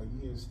 Like,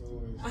 you hear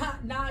stories.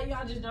 Nah,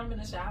 y'all just jump in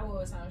the shower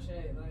or some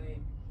shit, like.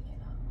 You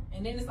know.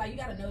 And then it's like you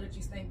gotta know that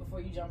you stink before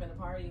you jump in the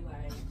party.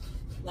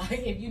 Like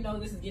if you know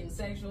this is getting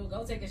sexual,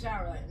 go take a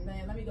shower. Like,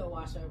 man, let me go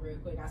wash up real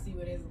quick. I see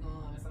where this is going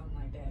or something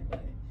like that.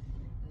 But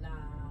nah,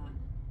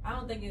 I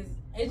don't think it's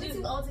We're just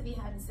too old to be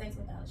having sex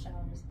without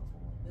showers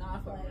before. nah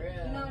for Like,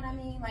 real. you know what I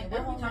mean? Like Where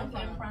that we whole come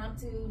like from?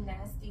 impromptu,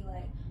 nasty,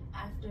 like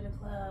after the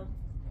club.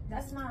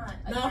 That's not.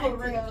 No, for attractive.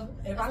 real.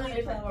 If That's I not leave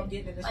the club, I'm attractive.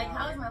 getting in the Like, shower.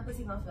 how is my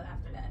pussy gonna feel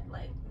after that?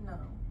 Like, no.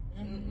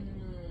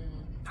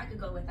 I could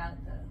go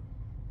without the.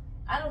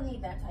 I don't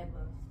need that type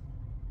of.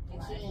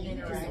 Like, saying you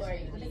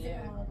interaction, what is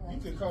yeah. it called? You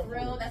Like, could come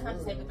thrill. from That's not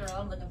the the type of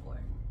thrill I'm looking for.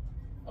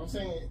 I'm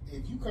saying,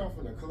 if you come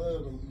from the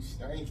club and you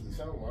stanky,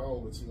 something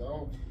wrong with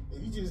you.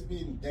 If you just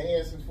been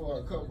dancing for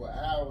a couple of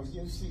hours,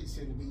 your shit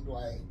shouldn't be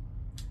like,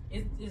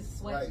 It's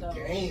sweat like though.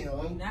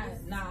 damn.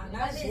 Not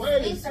Whether it's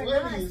sweat mix is- or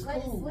sweat not, is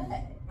sweat cool.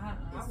 sweat.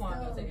 I want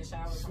to go take a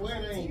shower.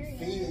 Sweat ain't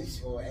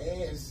fish or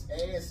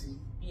assy.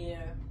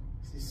 Yeah.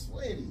 It's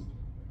sweaty.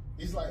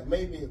 It's like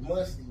maybe it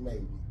musty,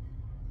 maybe.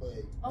 But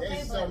Okay,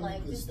 that's but something like,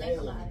 you could just stand.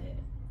 think about it.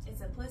 It's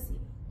a pussy.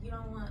 You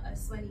don't want a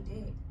sweaty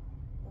dick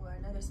or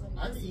another sweaty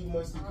I can pussy. eat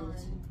musty on-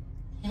 coochie.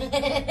 You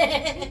can eat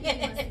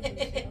musty coochie,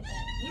 okay.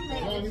 You As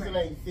make long as it different.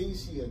 ain't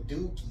fishy or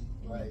dookie.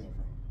 You make Like, different.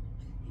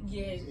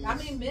 Yeah, I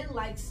mean, men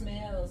like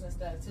smells and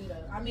stuff too,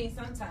 though. I mean,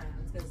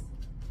 sometimes, because,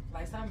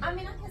 like, some. I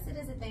mean, I guess it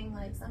is a thing,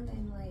 like,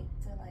 something like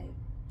to, like,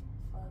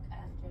 fuck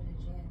after the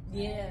gym. Right?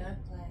 Yeah.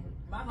 Like,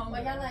 my homie.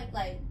 well, y'all like,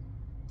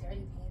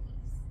 dirty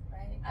panties,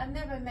 right? I've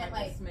never met,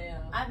 like, like, the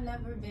smell. I've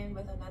never been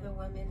with another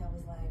woman that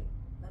was like,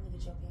 let me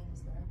get your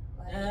panties, girl.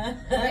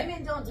 Like,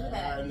 women don't do I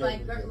that. never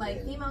Like, did like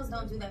that. females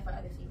don't do that for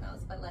other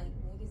females, but, like,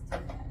 niggas do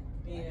that. Like,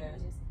 Yeah.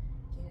 you just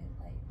get it,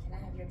 like, can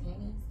I have your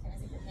panties? Can I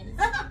see your panties?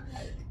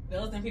 Like,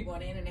 Those them people on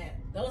the internet.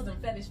 Those them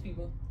fetish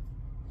people.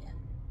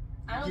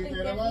 I don't you think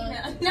get they're that a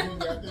lot? female. You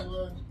got that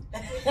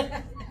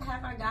one?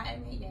 Have I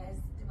gotten it? Yes.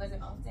 Was it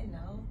often?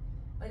 No.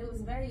 But it was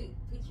very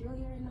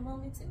peculiar in the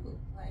moment too.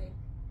 Like,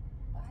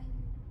 why are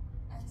you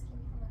asking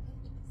me for my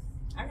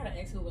panties? I got an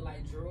ex who would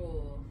like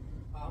drool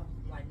off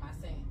like my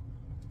scent.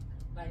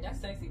 Like that's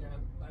sexy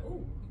though. Like,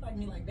 ooh, you like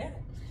me like that?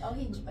 Oh,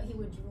 he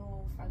would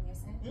drool from your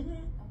scent. Mm-hmm.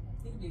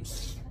 Okay.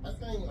 I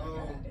think,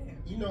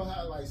 you know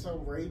how like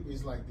some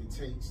rapists like to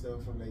take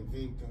stuff from their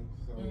victims.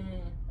 So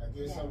I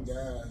guess some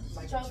guys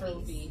like Trophies. a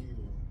trophy.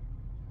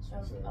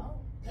 Trophy. So, Oh,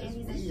 that's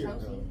panties and weird,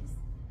 though. trophies.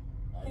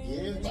 I guess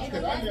Maybe,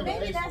 because I never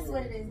maybe asked that's for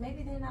what it is.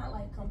 Maybe they're not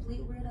like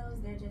complete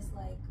weirdos. They're just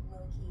like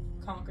low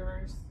key.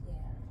 Conquerors.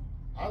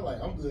 Yeah.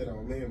 I'm good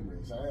on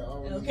memories. I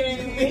don't Okay.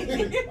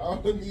 need, I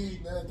don't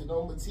need nothing,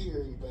 no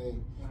material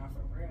thing. Nah,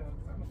 for real.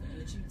 'Cause I'm gonna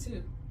forget you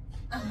too.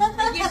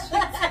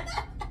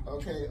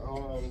 Okay,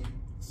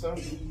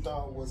 something you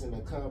thought was an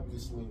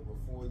accomplishment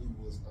before you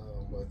was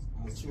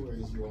mature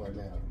as you are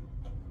now.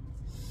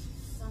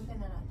 Something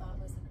that I thought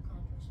was an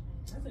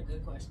accomplishment. That's a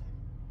good question.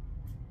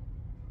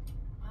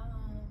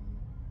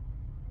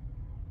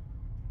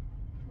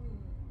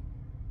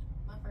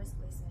 My first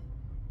placement,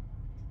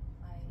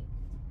 like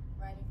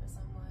writing for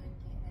someone,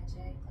 getting that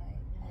check, like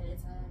at the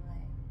time,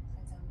 like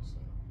couldn't tell me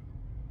shit,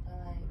 but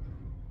like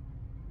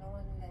no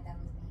one knew that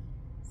was me.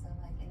 So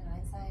like in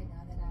hindsight,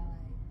 now that I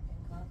like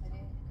am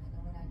confident and I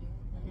know what I do,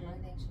 like my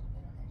name should have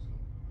been on that shit.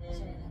 I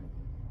should have never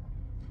been on that.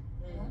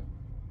 You know?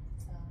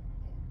 So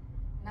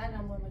yeah. Now that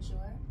I'm more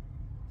mature,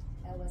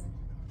 that wasn't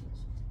an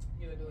accomplishment.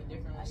 You would do it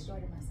differently. I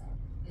shorted myself.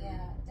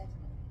 Yeah, definitely.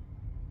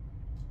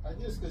 I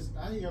guess because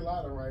I hear a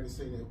lot of writers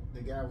say that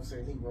the guy was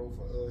saying he wrote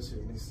for Usher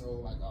and he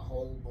sold like a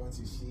whole bunch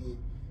of shit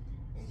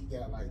and he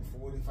got like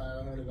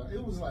 $4,500.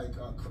 It was like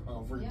a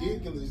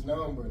ridiculous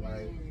number.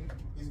 Like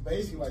it's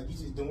basically like you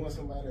just doing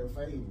somebody a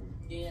favor.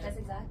 Yeah. That's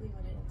exactly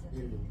what it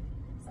is. Yeah.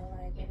 So So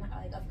like,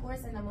 of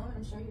course, in the moment,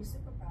 I'm sure he was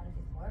super proud of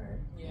his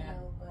work. Yeah. You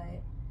know, but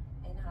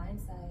in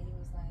hindsight, he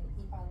was like,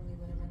 he probably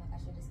would have been like, I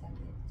should have kept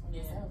it to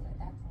myself at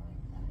that point.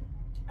 Like,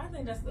 I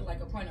think that's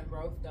like a point of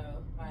growth, though.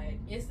 Like,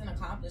 it's an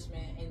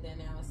accomplishment, and then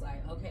now it's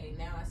like, okay,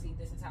 now I see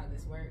this is how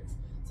this works.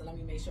 So let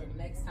me make sure the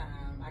next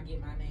time I get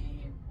my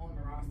name on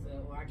the roster,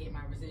 or I get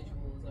my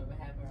residuals, or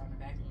whatever on the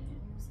back end.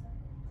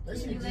 They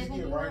should just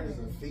get writers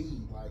a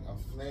fee, like a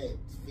flat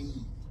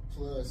fee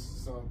plus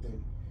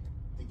something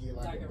to get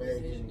like a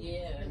Bangem.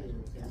 Yeah.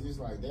 It's just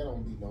like that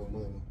don't be no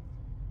money.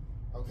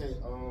 Okay,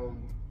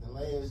 the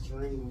last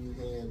dream you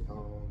had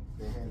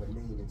that had a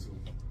meaning to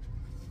it.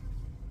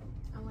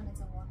 I wanted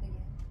to walk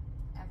again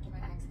after my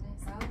accident.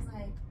 So I was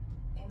like,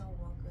 ain't no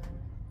walker,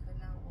 could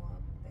not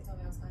walk. They told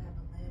me I was gonna have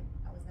a limp.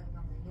 I was never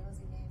gonna wear heels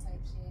again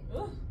type shit.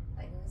 Ooh.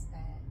 Like it was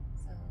bad.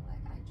 So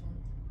like I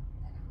dreamt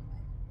that I would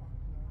like walk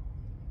normal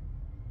again.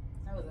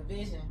 That was a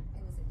vision.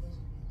 It was a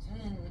vision.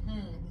 Mm-hmm. I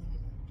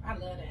needed it. I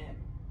love that.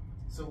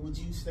 So would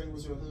you stay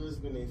with your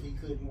husband if he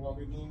couldn't walk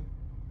again?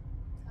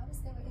 I would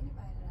stay with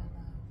anybody that I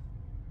love.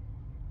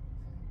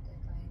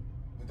 Like,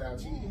 Without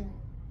cheating?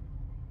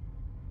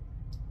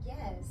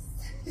 yes.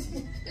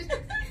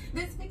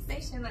 This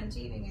fixation on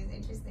cheating is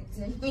interesting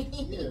to me.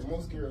 Yeah,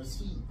 most girls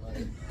cheat.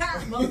 Like,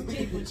 Most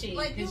people cheat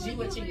Like because you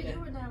were cheating. You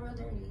were done real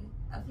dirty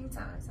a few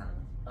times, huh?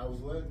 I was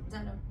what?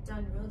 Done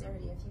real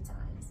dirty a few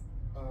times.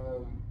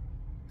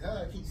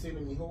 God keeps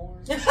sending me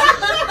whores.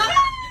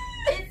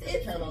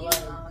 It's Kind of you like,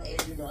 know,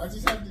 it's, you know, I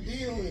just have to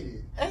deal with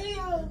it.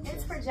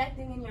 it's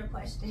projecting in your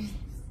questions.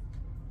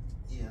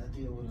 Yeah, I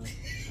deal with a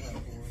lot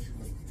of whores.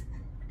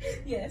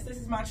 Yes, this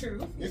is my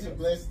truth. It's a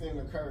blessing and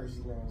a curse,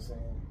 you know what I'm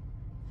saying?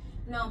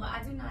 No, but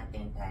I do not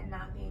think that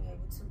not being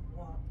able to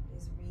walk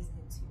is reason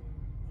to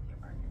leave your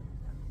partner. No.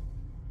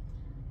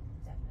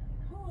 Definitely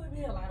not. Oh, it'd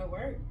be a lot of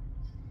work.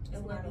 It's a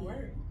It lot would of be.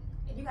 work.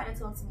 And you gotta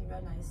talk to me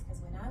real nice, because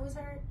when I was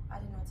hurt, I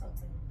did not talk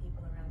to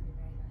people around me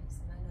very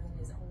nice, and I know it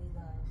is only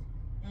love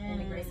and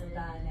the grace of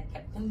God that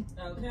kept them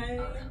Okay.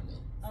 around me.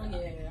 Oh So,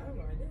 yeah, I'm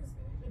like this.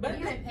 When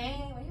you in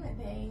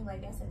pain,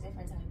 like that's a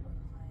different type of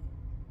like.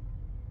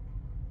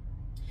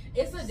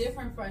 It's a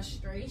different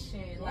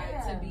frustration, like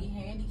to Yeah. be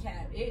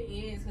handicapped. It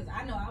is, because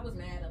I know I was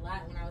mad a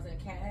lot when I was in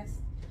cast.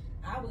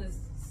 I was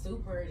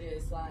super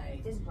just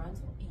like,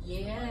 Disgruntled.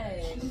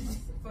 yes,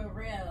 for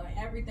real. Like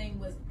everything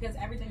was, because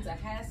everything's a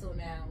hassle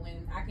now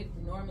when I could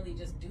normally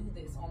just do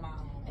this on my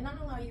own. And not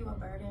only are you a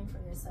burden for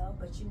yourself,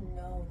 but you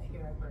know that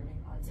you're a burden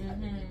onto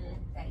other people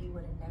that you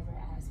would have never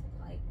asked for.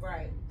 Like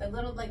Right. the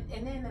little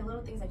and then the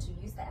little things that you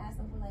used to ask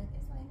them for, like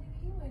it's like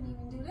nigga, you wouldn't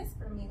even do this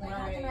for me. Like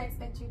how can I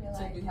expect you to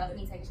like do help this.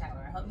 me take a shower,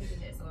 or help me do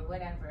this, or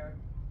whatever?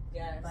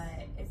 Yes.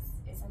 But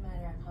it's a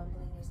matter of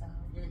humbling yourself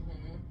and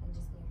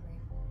just being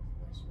grateful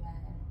for what you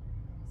have. And just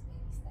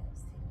baby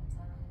steps, taking your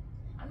time.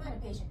 I'm not a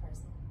patient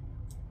person.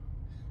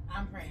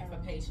 I'm praying for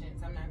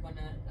patience. I'm not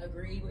gonna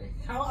agree with.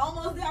 I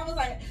was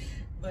like,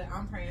 but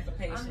I'm praying for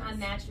patience. I'm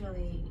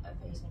naturally a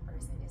patient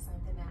person. It's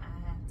something that I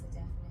have to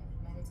definitely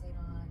meditate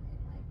on and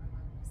like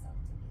remind myself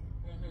to be.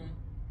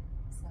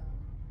 So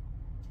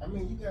I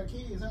mean, you got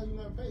kids, how you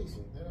not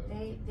patient?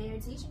 they're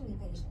teaching me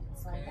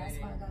patience. Like that's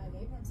why God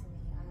gave them to me.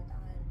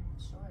 I'm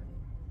sure of it.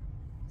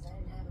 'Cause I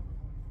didn't have it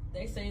before.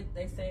 They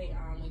say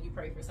when you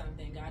pray for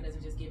something, God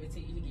doesn't just give it to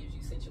you; He gives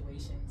you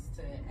situations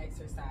to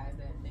exercise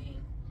that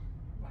thing.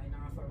 Like,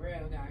 nah, for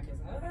real, God, because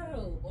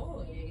oh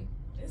boy,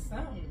 it's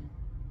something.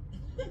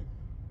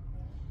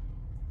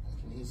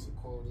 It's a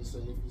quote. They say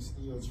if it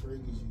still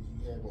triggers you, you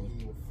haven't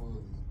healed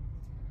fully.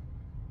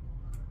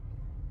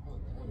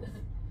 Hold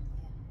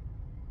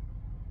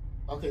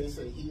on. Okay, it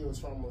say healed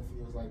trauma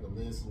feels like a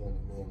lesson in the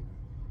memory.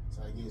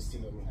 So I guess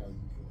tell me how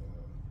you can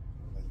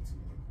relate to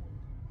that quote.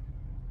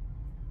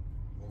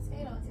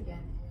 Stay it all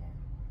together.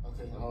 Yeah.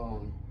 Okay,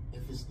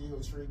 if it still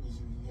triggers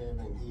you, you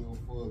haven't healed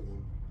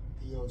fully.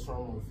 Healed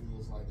trauma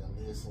feels like a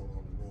lesson in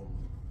the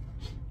memory.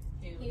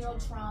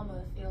 Healed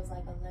trauma feels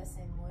like a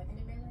lesson more than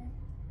a memory.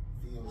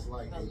 Feels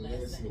like a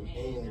lesson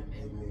and a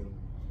memory.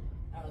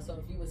 Oh, so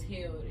if you was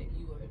healed,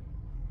 you would.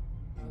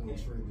 It will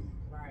trigger you.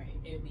 Right.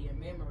 It would be a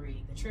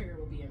memory. The trigger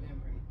will be a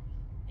memory,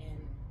 and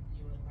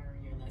you would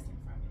learn your lesson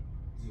from it.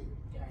 Yeah.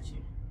 Got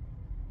you.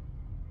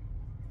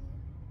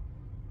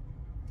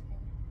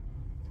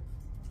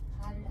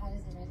 How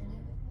does it resonate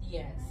with you?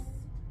 Yes.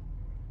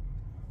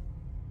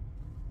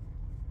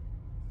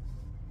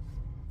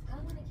 I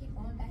don't want to keep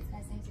going back to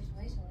that same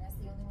situation when that's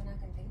the only one I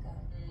can think of.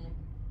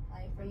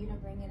 Like for you to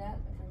bring it up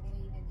and for me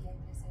to even be able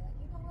to say like,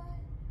 you know what,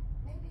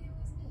 maybe it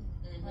was me.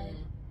 Like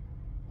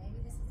maybe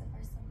this is the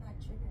first time I'm not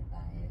triggered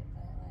by it,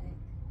 but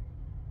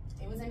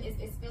like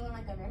it's feeling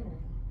like a memory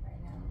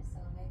right now. So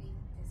maybe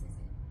this is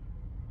it.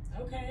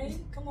 Okay.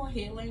 Come on,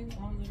 healing.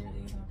 On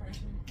literally no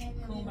pressure.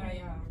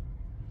 Kumbaya.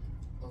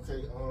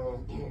 Okay,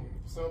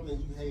 something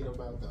you hate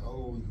about the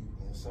old you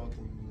and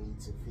something you need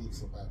to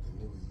fix about the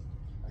new you.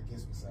 I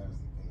guess besides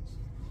the patient.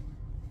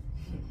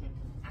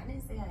 I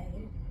didn't say I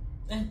hated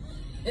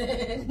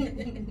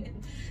it.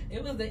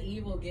 It was the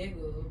evil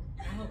giggle.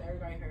 I hope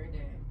everybody heard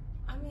that.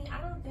 I mean,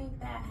 I don't think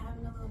that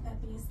having a little pep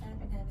in your step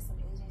and having some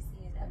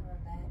agency is ever a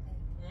bad thing.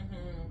 But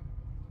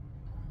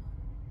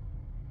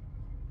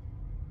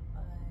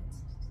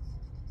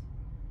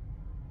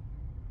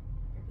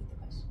repeat the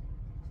question.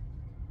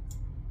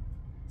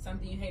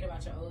 Something you hate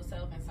about your old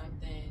self and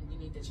something you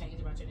need to change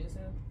about your new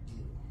self?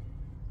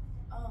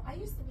 I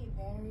used to be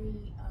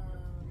very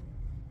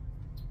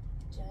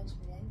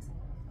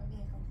judgmental, if I'm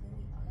being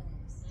completely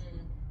honest.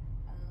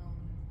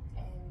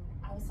 And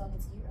I was talking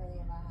to you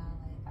earlier about how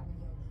like I'm a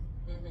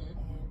yogi,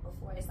 and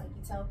before it's like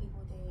you tell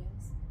people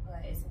things,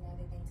 but it's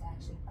another thing to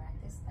actually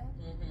practice them.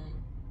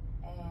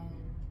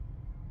 And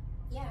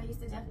yeah, I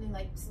used to definitely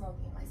like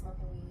smoking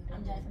weed.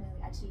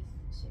 I chief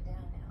shit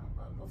down now,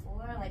 but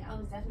before like I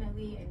was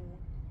definitely in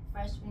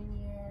freshman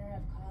year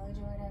of college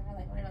or whatever,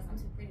 like one of those I'm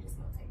too pretty to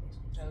smoke type bitches.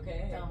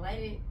 Okay. Don't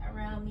light it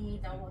around me.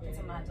 Don't walk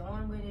into my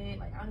dorm with it.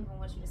 Like I don't even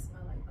want you to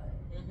smell like bud.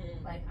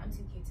 Like I'm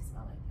too cute to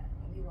smell like that.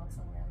 When we walk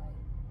somewhere, like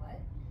what?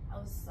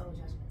 I was so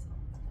judgmental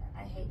about that.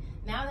 I hate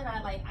now that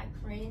I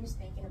cringe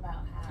thinking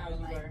about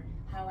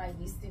how I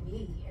used to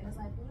be, and it's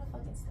like who the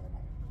fuck instilled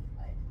that in me?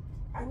 Like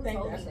I think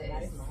that's a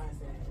nice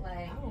mindset.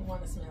 Like I don't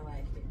want to smell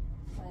like it.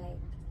 Like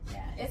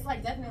yeah, it's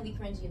like definitely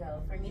cringy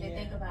though for me to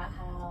think about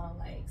how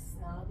like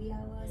snobby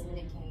I was when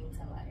it came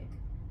to like.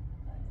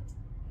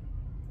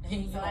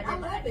 So I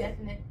love it.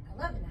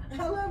 I love it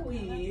now. I love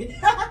weed.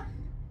 Yes.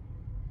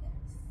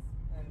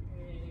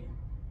 Okay.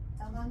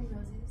 Don't buy me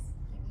roses.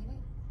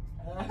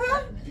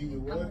 Do you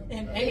what?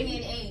 Give me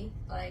an A.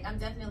 Like I'm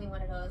definitely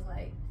one of those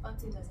like fuck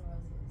 2 dozen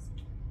roses.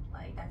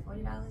 Like that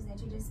 $40 that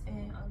you just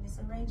spent on this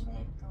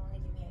arrangement, go on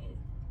and give me an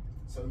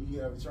A. So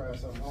you ever try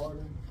something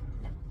harder?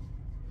 No.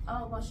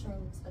 Oh,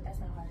 mushrooms, but that's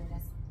not harder.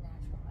 That's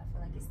natural. I feel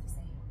like it's the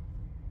same.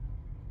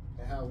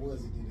 And how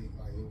was it? Did it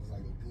was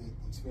like a good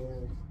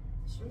experience?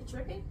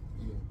 Tripping?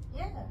 Yeah.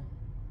 Yeah.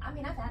 I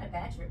mean, I've had a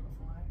bad trip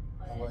before,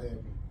 but what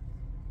happened?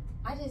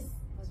 I just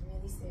was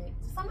really sick.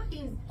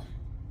 Somebody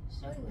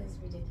was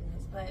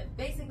ridiculous, but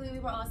basically we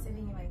were all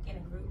sitting in a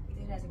group. We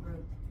did it as a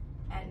group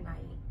at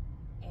night,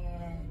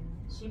 and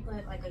she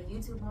put like a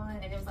YouTube on,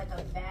 and it was like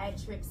a bad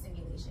trip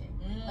simulation.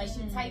 Like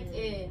she typed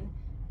in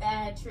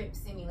bad trip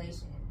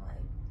simulation.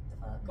 Like the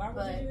fuck? Why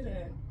would you do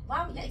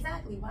that?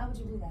 Exactly. Why would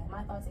you do that?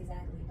 My thoughts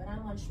exactly. But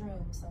I'm on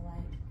shrooms, so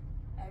like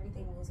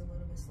everything moves a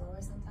little bit slower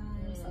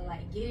sometimes. So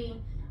like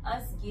getting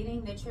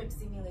the trip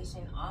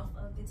simulation off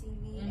of the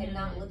TV and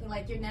not looking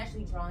like you're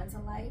naturally drawn to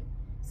light.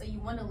 So you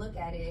want to look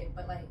at it,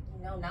 but like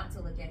you know not to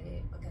look at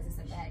it because it's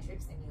a bad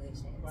trip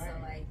simulation. Right. So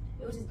like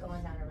it was just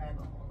going down a rabbit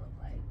hole of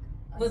like.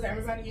 Was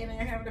everybody in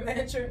there having a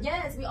bad trip?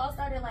 Yes, we all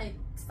started like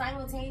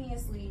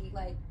simultaneously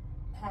like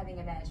having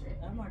a bad trip.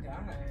 Oh my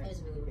god, it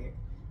was really weird.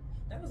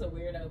 That was a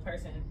weirdo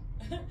person.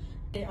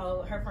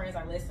 Her friends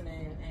are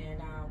listening,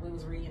 and we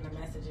was reading the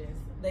messages.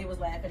 They was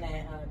laughing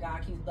at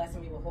God keeps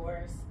blessing me with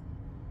horrors.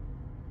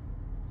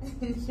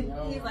 He's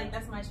like,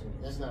 that's my truth.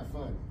 That's not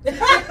funny.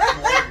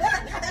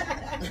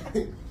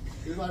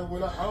 It's like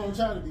when I don't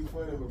try to be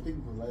funny, but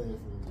people laugh at it.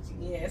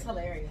 Yeah, it's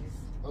hilarious.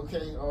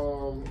 Okay,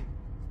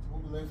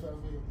 what we left out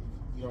here?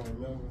 You don't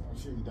remember? I'm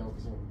sure you don't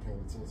because you don't be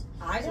paying attention.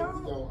 I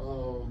don't.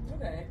 So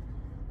okay.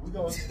 We're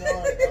gonna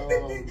start.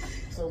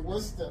 So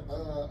what's the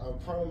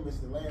promise?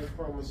 The last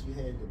promise you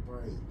had to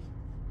break?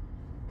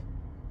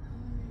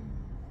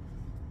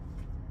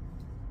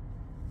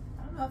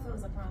 I don't know if it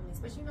was a promise,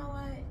 but you know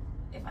what?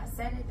 If I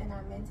said it, then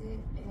I meant it,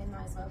 and it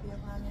might as well be a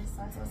promise.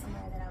 So I told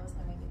somebody that I was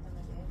gonna give them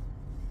a gift,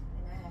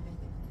 and I haven't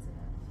given it to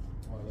them.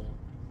 Why not?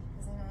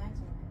 Because they're not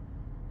acting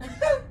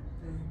right.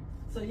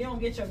 So you don't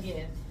get your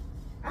gift.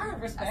 I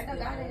respect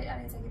it. I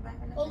didn't take it back.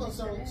 Hold on.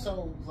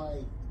 So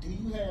like, do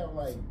you have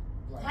like?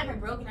 I haven't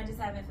broken. I just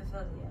haven't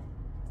fulfilled it yet.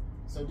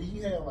 So do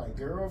you have like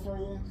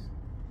girlfriends?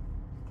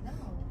 No.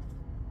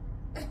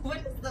 What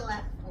is the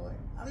laugh for?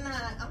 I'm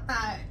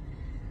not.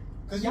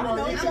 Because you know,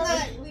 it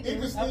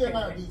can still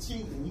not be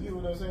cheating. You get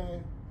what I'm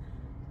saying?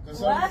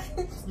 What?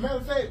 Matter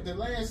of fact, the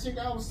last chick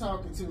I was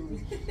talking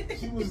to,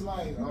 she was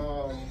like,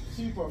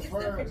 she preferred.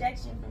 It's a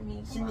projection for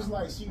me. She was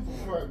like, she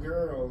preferred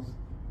girls,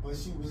 but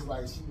she was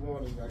like, she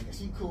wanted, like,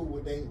 she cool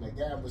with dating a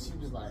guy, but she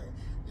was like,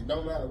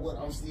 no matter what,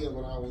 I'm still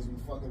gonna always be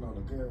fucking on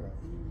a girl.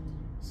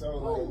 So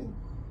like,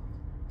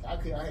 I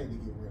had to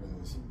get rid of her.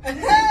 She,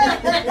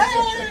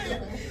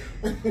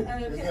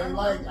 okay,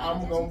 like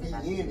I'm gonna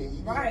be in it.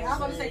 Right, I was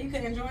gonna say you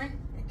couldn't join.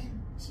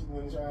 She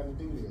wasn't trying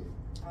to do that.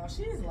 Oh,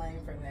 she is lame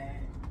for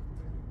that.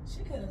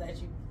 She could have let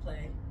you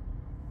play.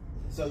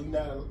 So you're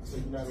not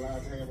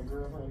allowed to have a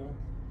girlfriend though?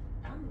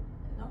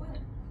 No what?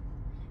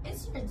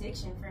 It's your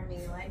addiction for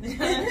me. Like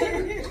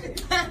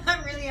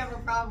I really have a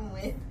problem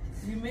with.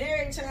 You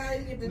married,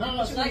 child. You get to no,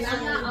 do like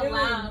I'm not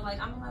allowed. Like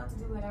I'm allowed to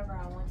do whatever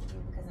I want to do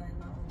because I'm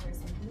my own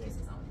person. He is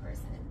his own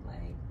person.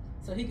 Like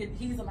so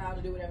he's allowed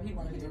to do whatever he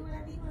wants to do.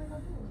 Whatever he want to go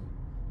do.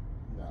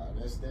 Nah,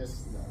 that's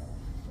nah.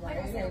 Like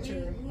I said,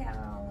 we have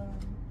our own.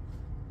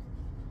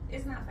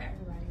 It's not for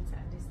everybody to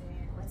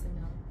understand or to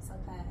know. So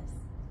pass.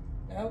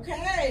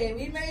 Okay,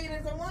 we made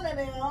it to one of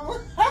them.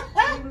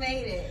 We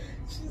made it.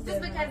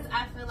 Just because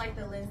I feel like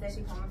the lens that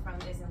you're coming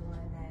from isn't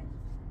one that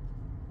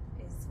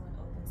is one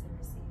open to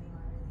receiving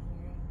or really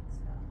hearing.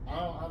 So I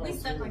don't we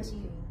stuck on judge.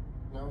 cheating.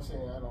 No, I'm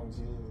saying I don't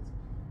judge.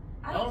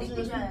 I don't think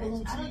you judge. people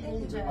who I don't cheat think you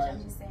either. judge. Like,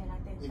 I'm just saying, I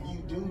think if that you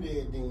do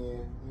that, then, you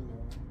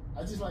know, I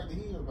just like to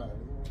hear about it.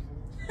 You know what I'm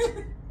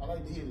saying? I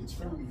like to hear the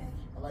truth. Okay.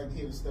 I like to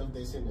hear the stuff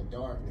that's in the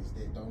darkness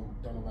that don't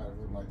nobody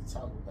really like to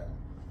talk about.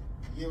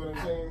 You get what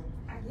I'm saying?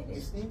 I get it.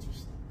 It's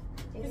interesting.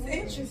 It's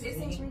interesting. It's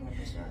intriguing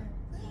for sure.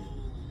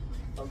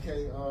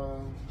 Okay, I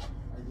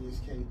guess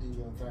Kay, do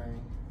your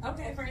thing.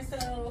 Okay, friend.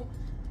 So,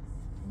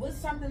 what's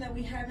something that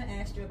we haven't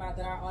asked you about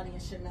that our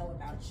audience should know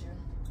about you?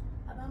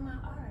 About my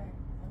art.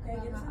 Okay,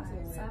 About get us my into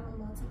art. it. So I'm a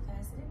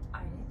multifaceted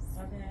artist.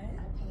 Okay.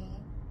 I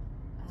paint.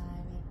 I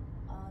make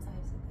all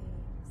types of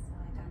things. So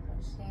like I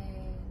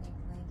crochet, make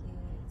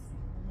blankets,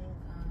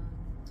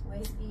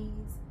 waist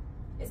beads.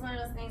 It's one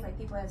of those things like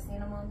people have seen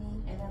them on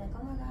me and they're like,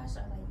 oh my gosh,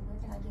 I'm like, where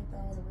can I get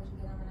those? Or where'd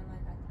you get them? And I'm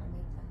like, I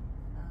make them.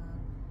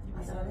 You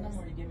be selling them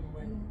or you give them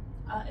away?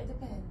 It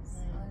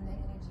depends on the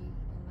energy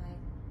and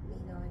like me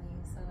knowing you.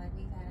 So like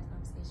we've had a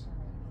conversation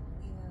like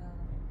we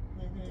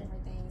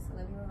different things. So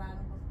like we were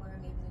vibing before.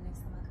 Maybe the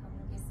next time I come,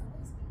 we'll get some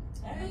waist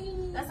beads.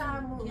 Hey. That's how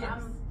I move.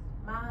 Yes.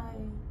 My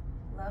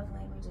love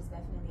language is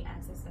definitely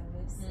acts of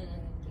service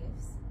and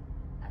gifts.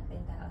 I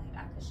think that like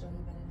I could show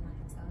you better than I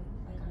can tell you.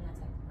 Like I'm that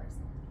type of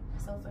person.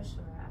 So for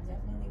sure, I'm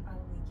definitely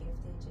probably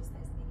gifted just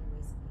as many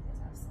waist beads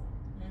as I've sold.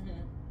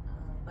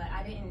 But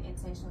I didn't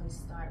intentionally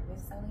start with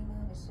selling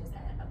them. It's just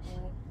at a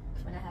point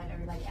when I have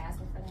everybody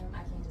asking for them, I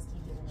can't just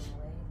keep giving them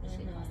away. The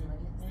shit costs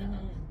money. So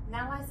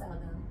now I sell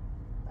them.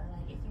 But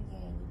like if you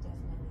can, you've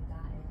definitely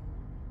gotten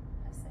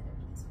a set of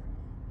beats from me.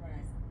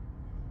 Right.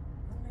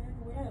 Okay.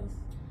 What else?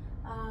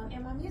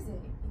 And my music.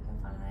 You can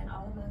find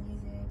all of my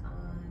music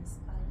on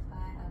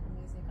Spotify, Apple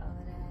Music, all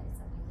of that. It's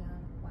under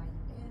Young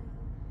YUM.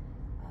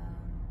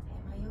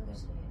 And my yoga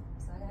shit.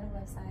 So I got a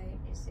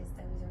website. It's just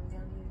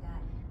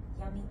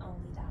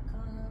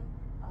www.yummyonly.com.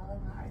 All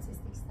of my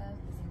artistic stuff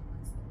is in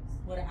one space.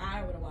 With an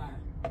I or with a Y?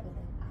 With an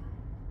I.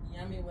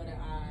 Yummy with an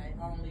I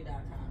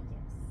only.com.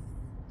 Yes.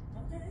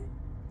 Okay.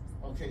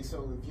 Okay,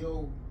 so if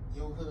your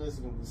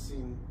husband was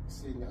sitting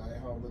at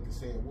home looking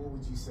sad, what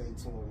would you say to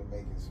him to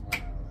make him smile?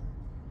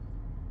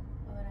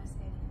 What would I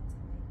say to him to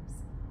make him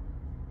smile?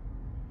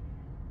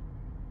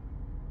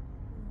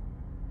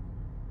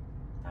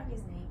 Probably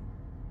his name.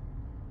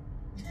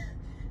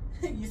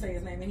 You say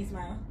his name and he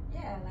smile?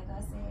 Yeah, like I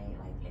say,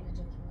 like in a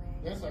joking way.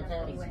 That's in a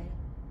funny way.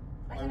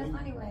 Like in a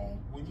funny way.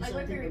 When you Like, say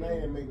what people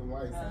period? name, make them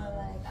right. So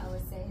like I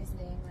would say his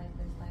name like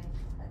with like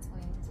a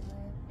twang to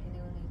it, and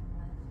it would make me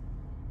laugh.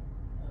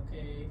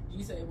 Okay.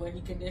 You say what he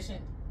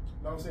conditioned?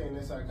 No, I'm saying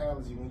in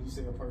psychology, when you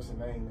say a person's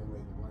name, they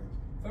make them right.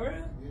 For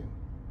real? Yeah.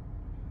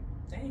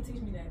 They ain't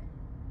teach me that.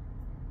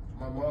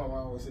 My mom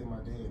always say my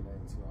dad's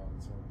name too all the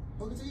time.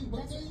 Bugg.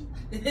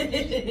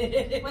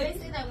 Well, they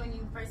say that when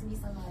you first meet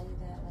somebody,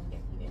 that like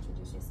if you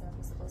introduce yourself,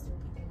 you're supposed to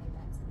repeat their name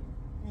back to you,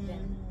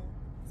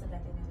 so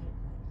that they know that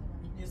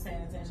like You're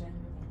paying attention. You're paying attention.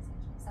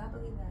 So I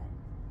believe that.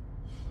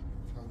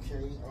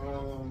 Okay.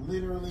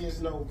 Literally, it's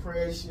no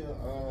pressure.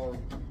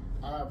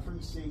 I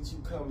appreciate you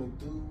coming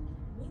through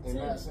and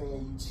not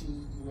saying you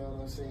cheat. You know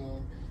what I'm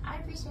saying? I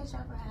appreciate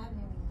y'all for having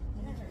me.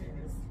 Yes.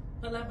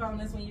 Pull up on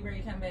us when you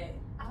ready to come back.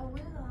 I will.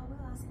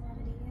 I'll send out a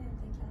DM.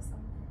 Thank y'all so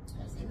much.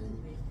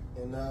 Absolutely.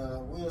 And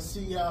we'll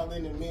see y'all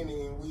in a minute,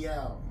 and we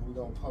out. We're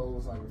gonna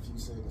pose like a few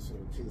seconds for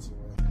the picture,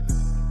 right?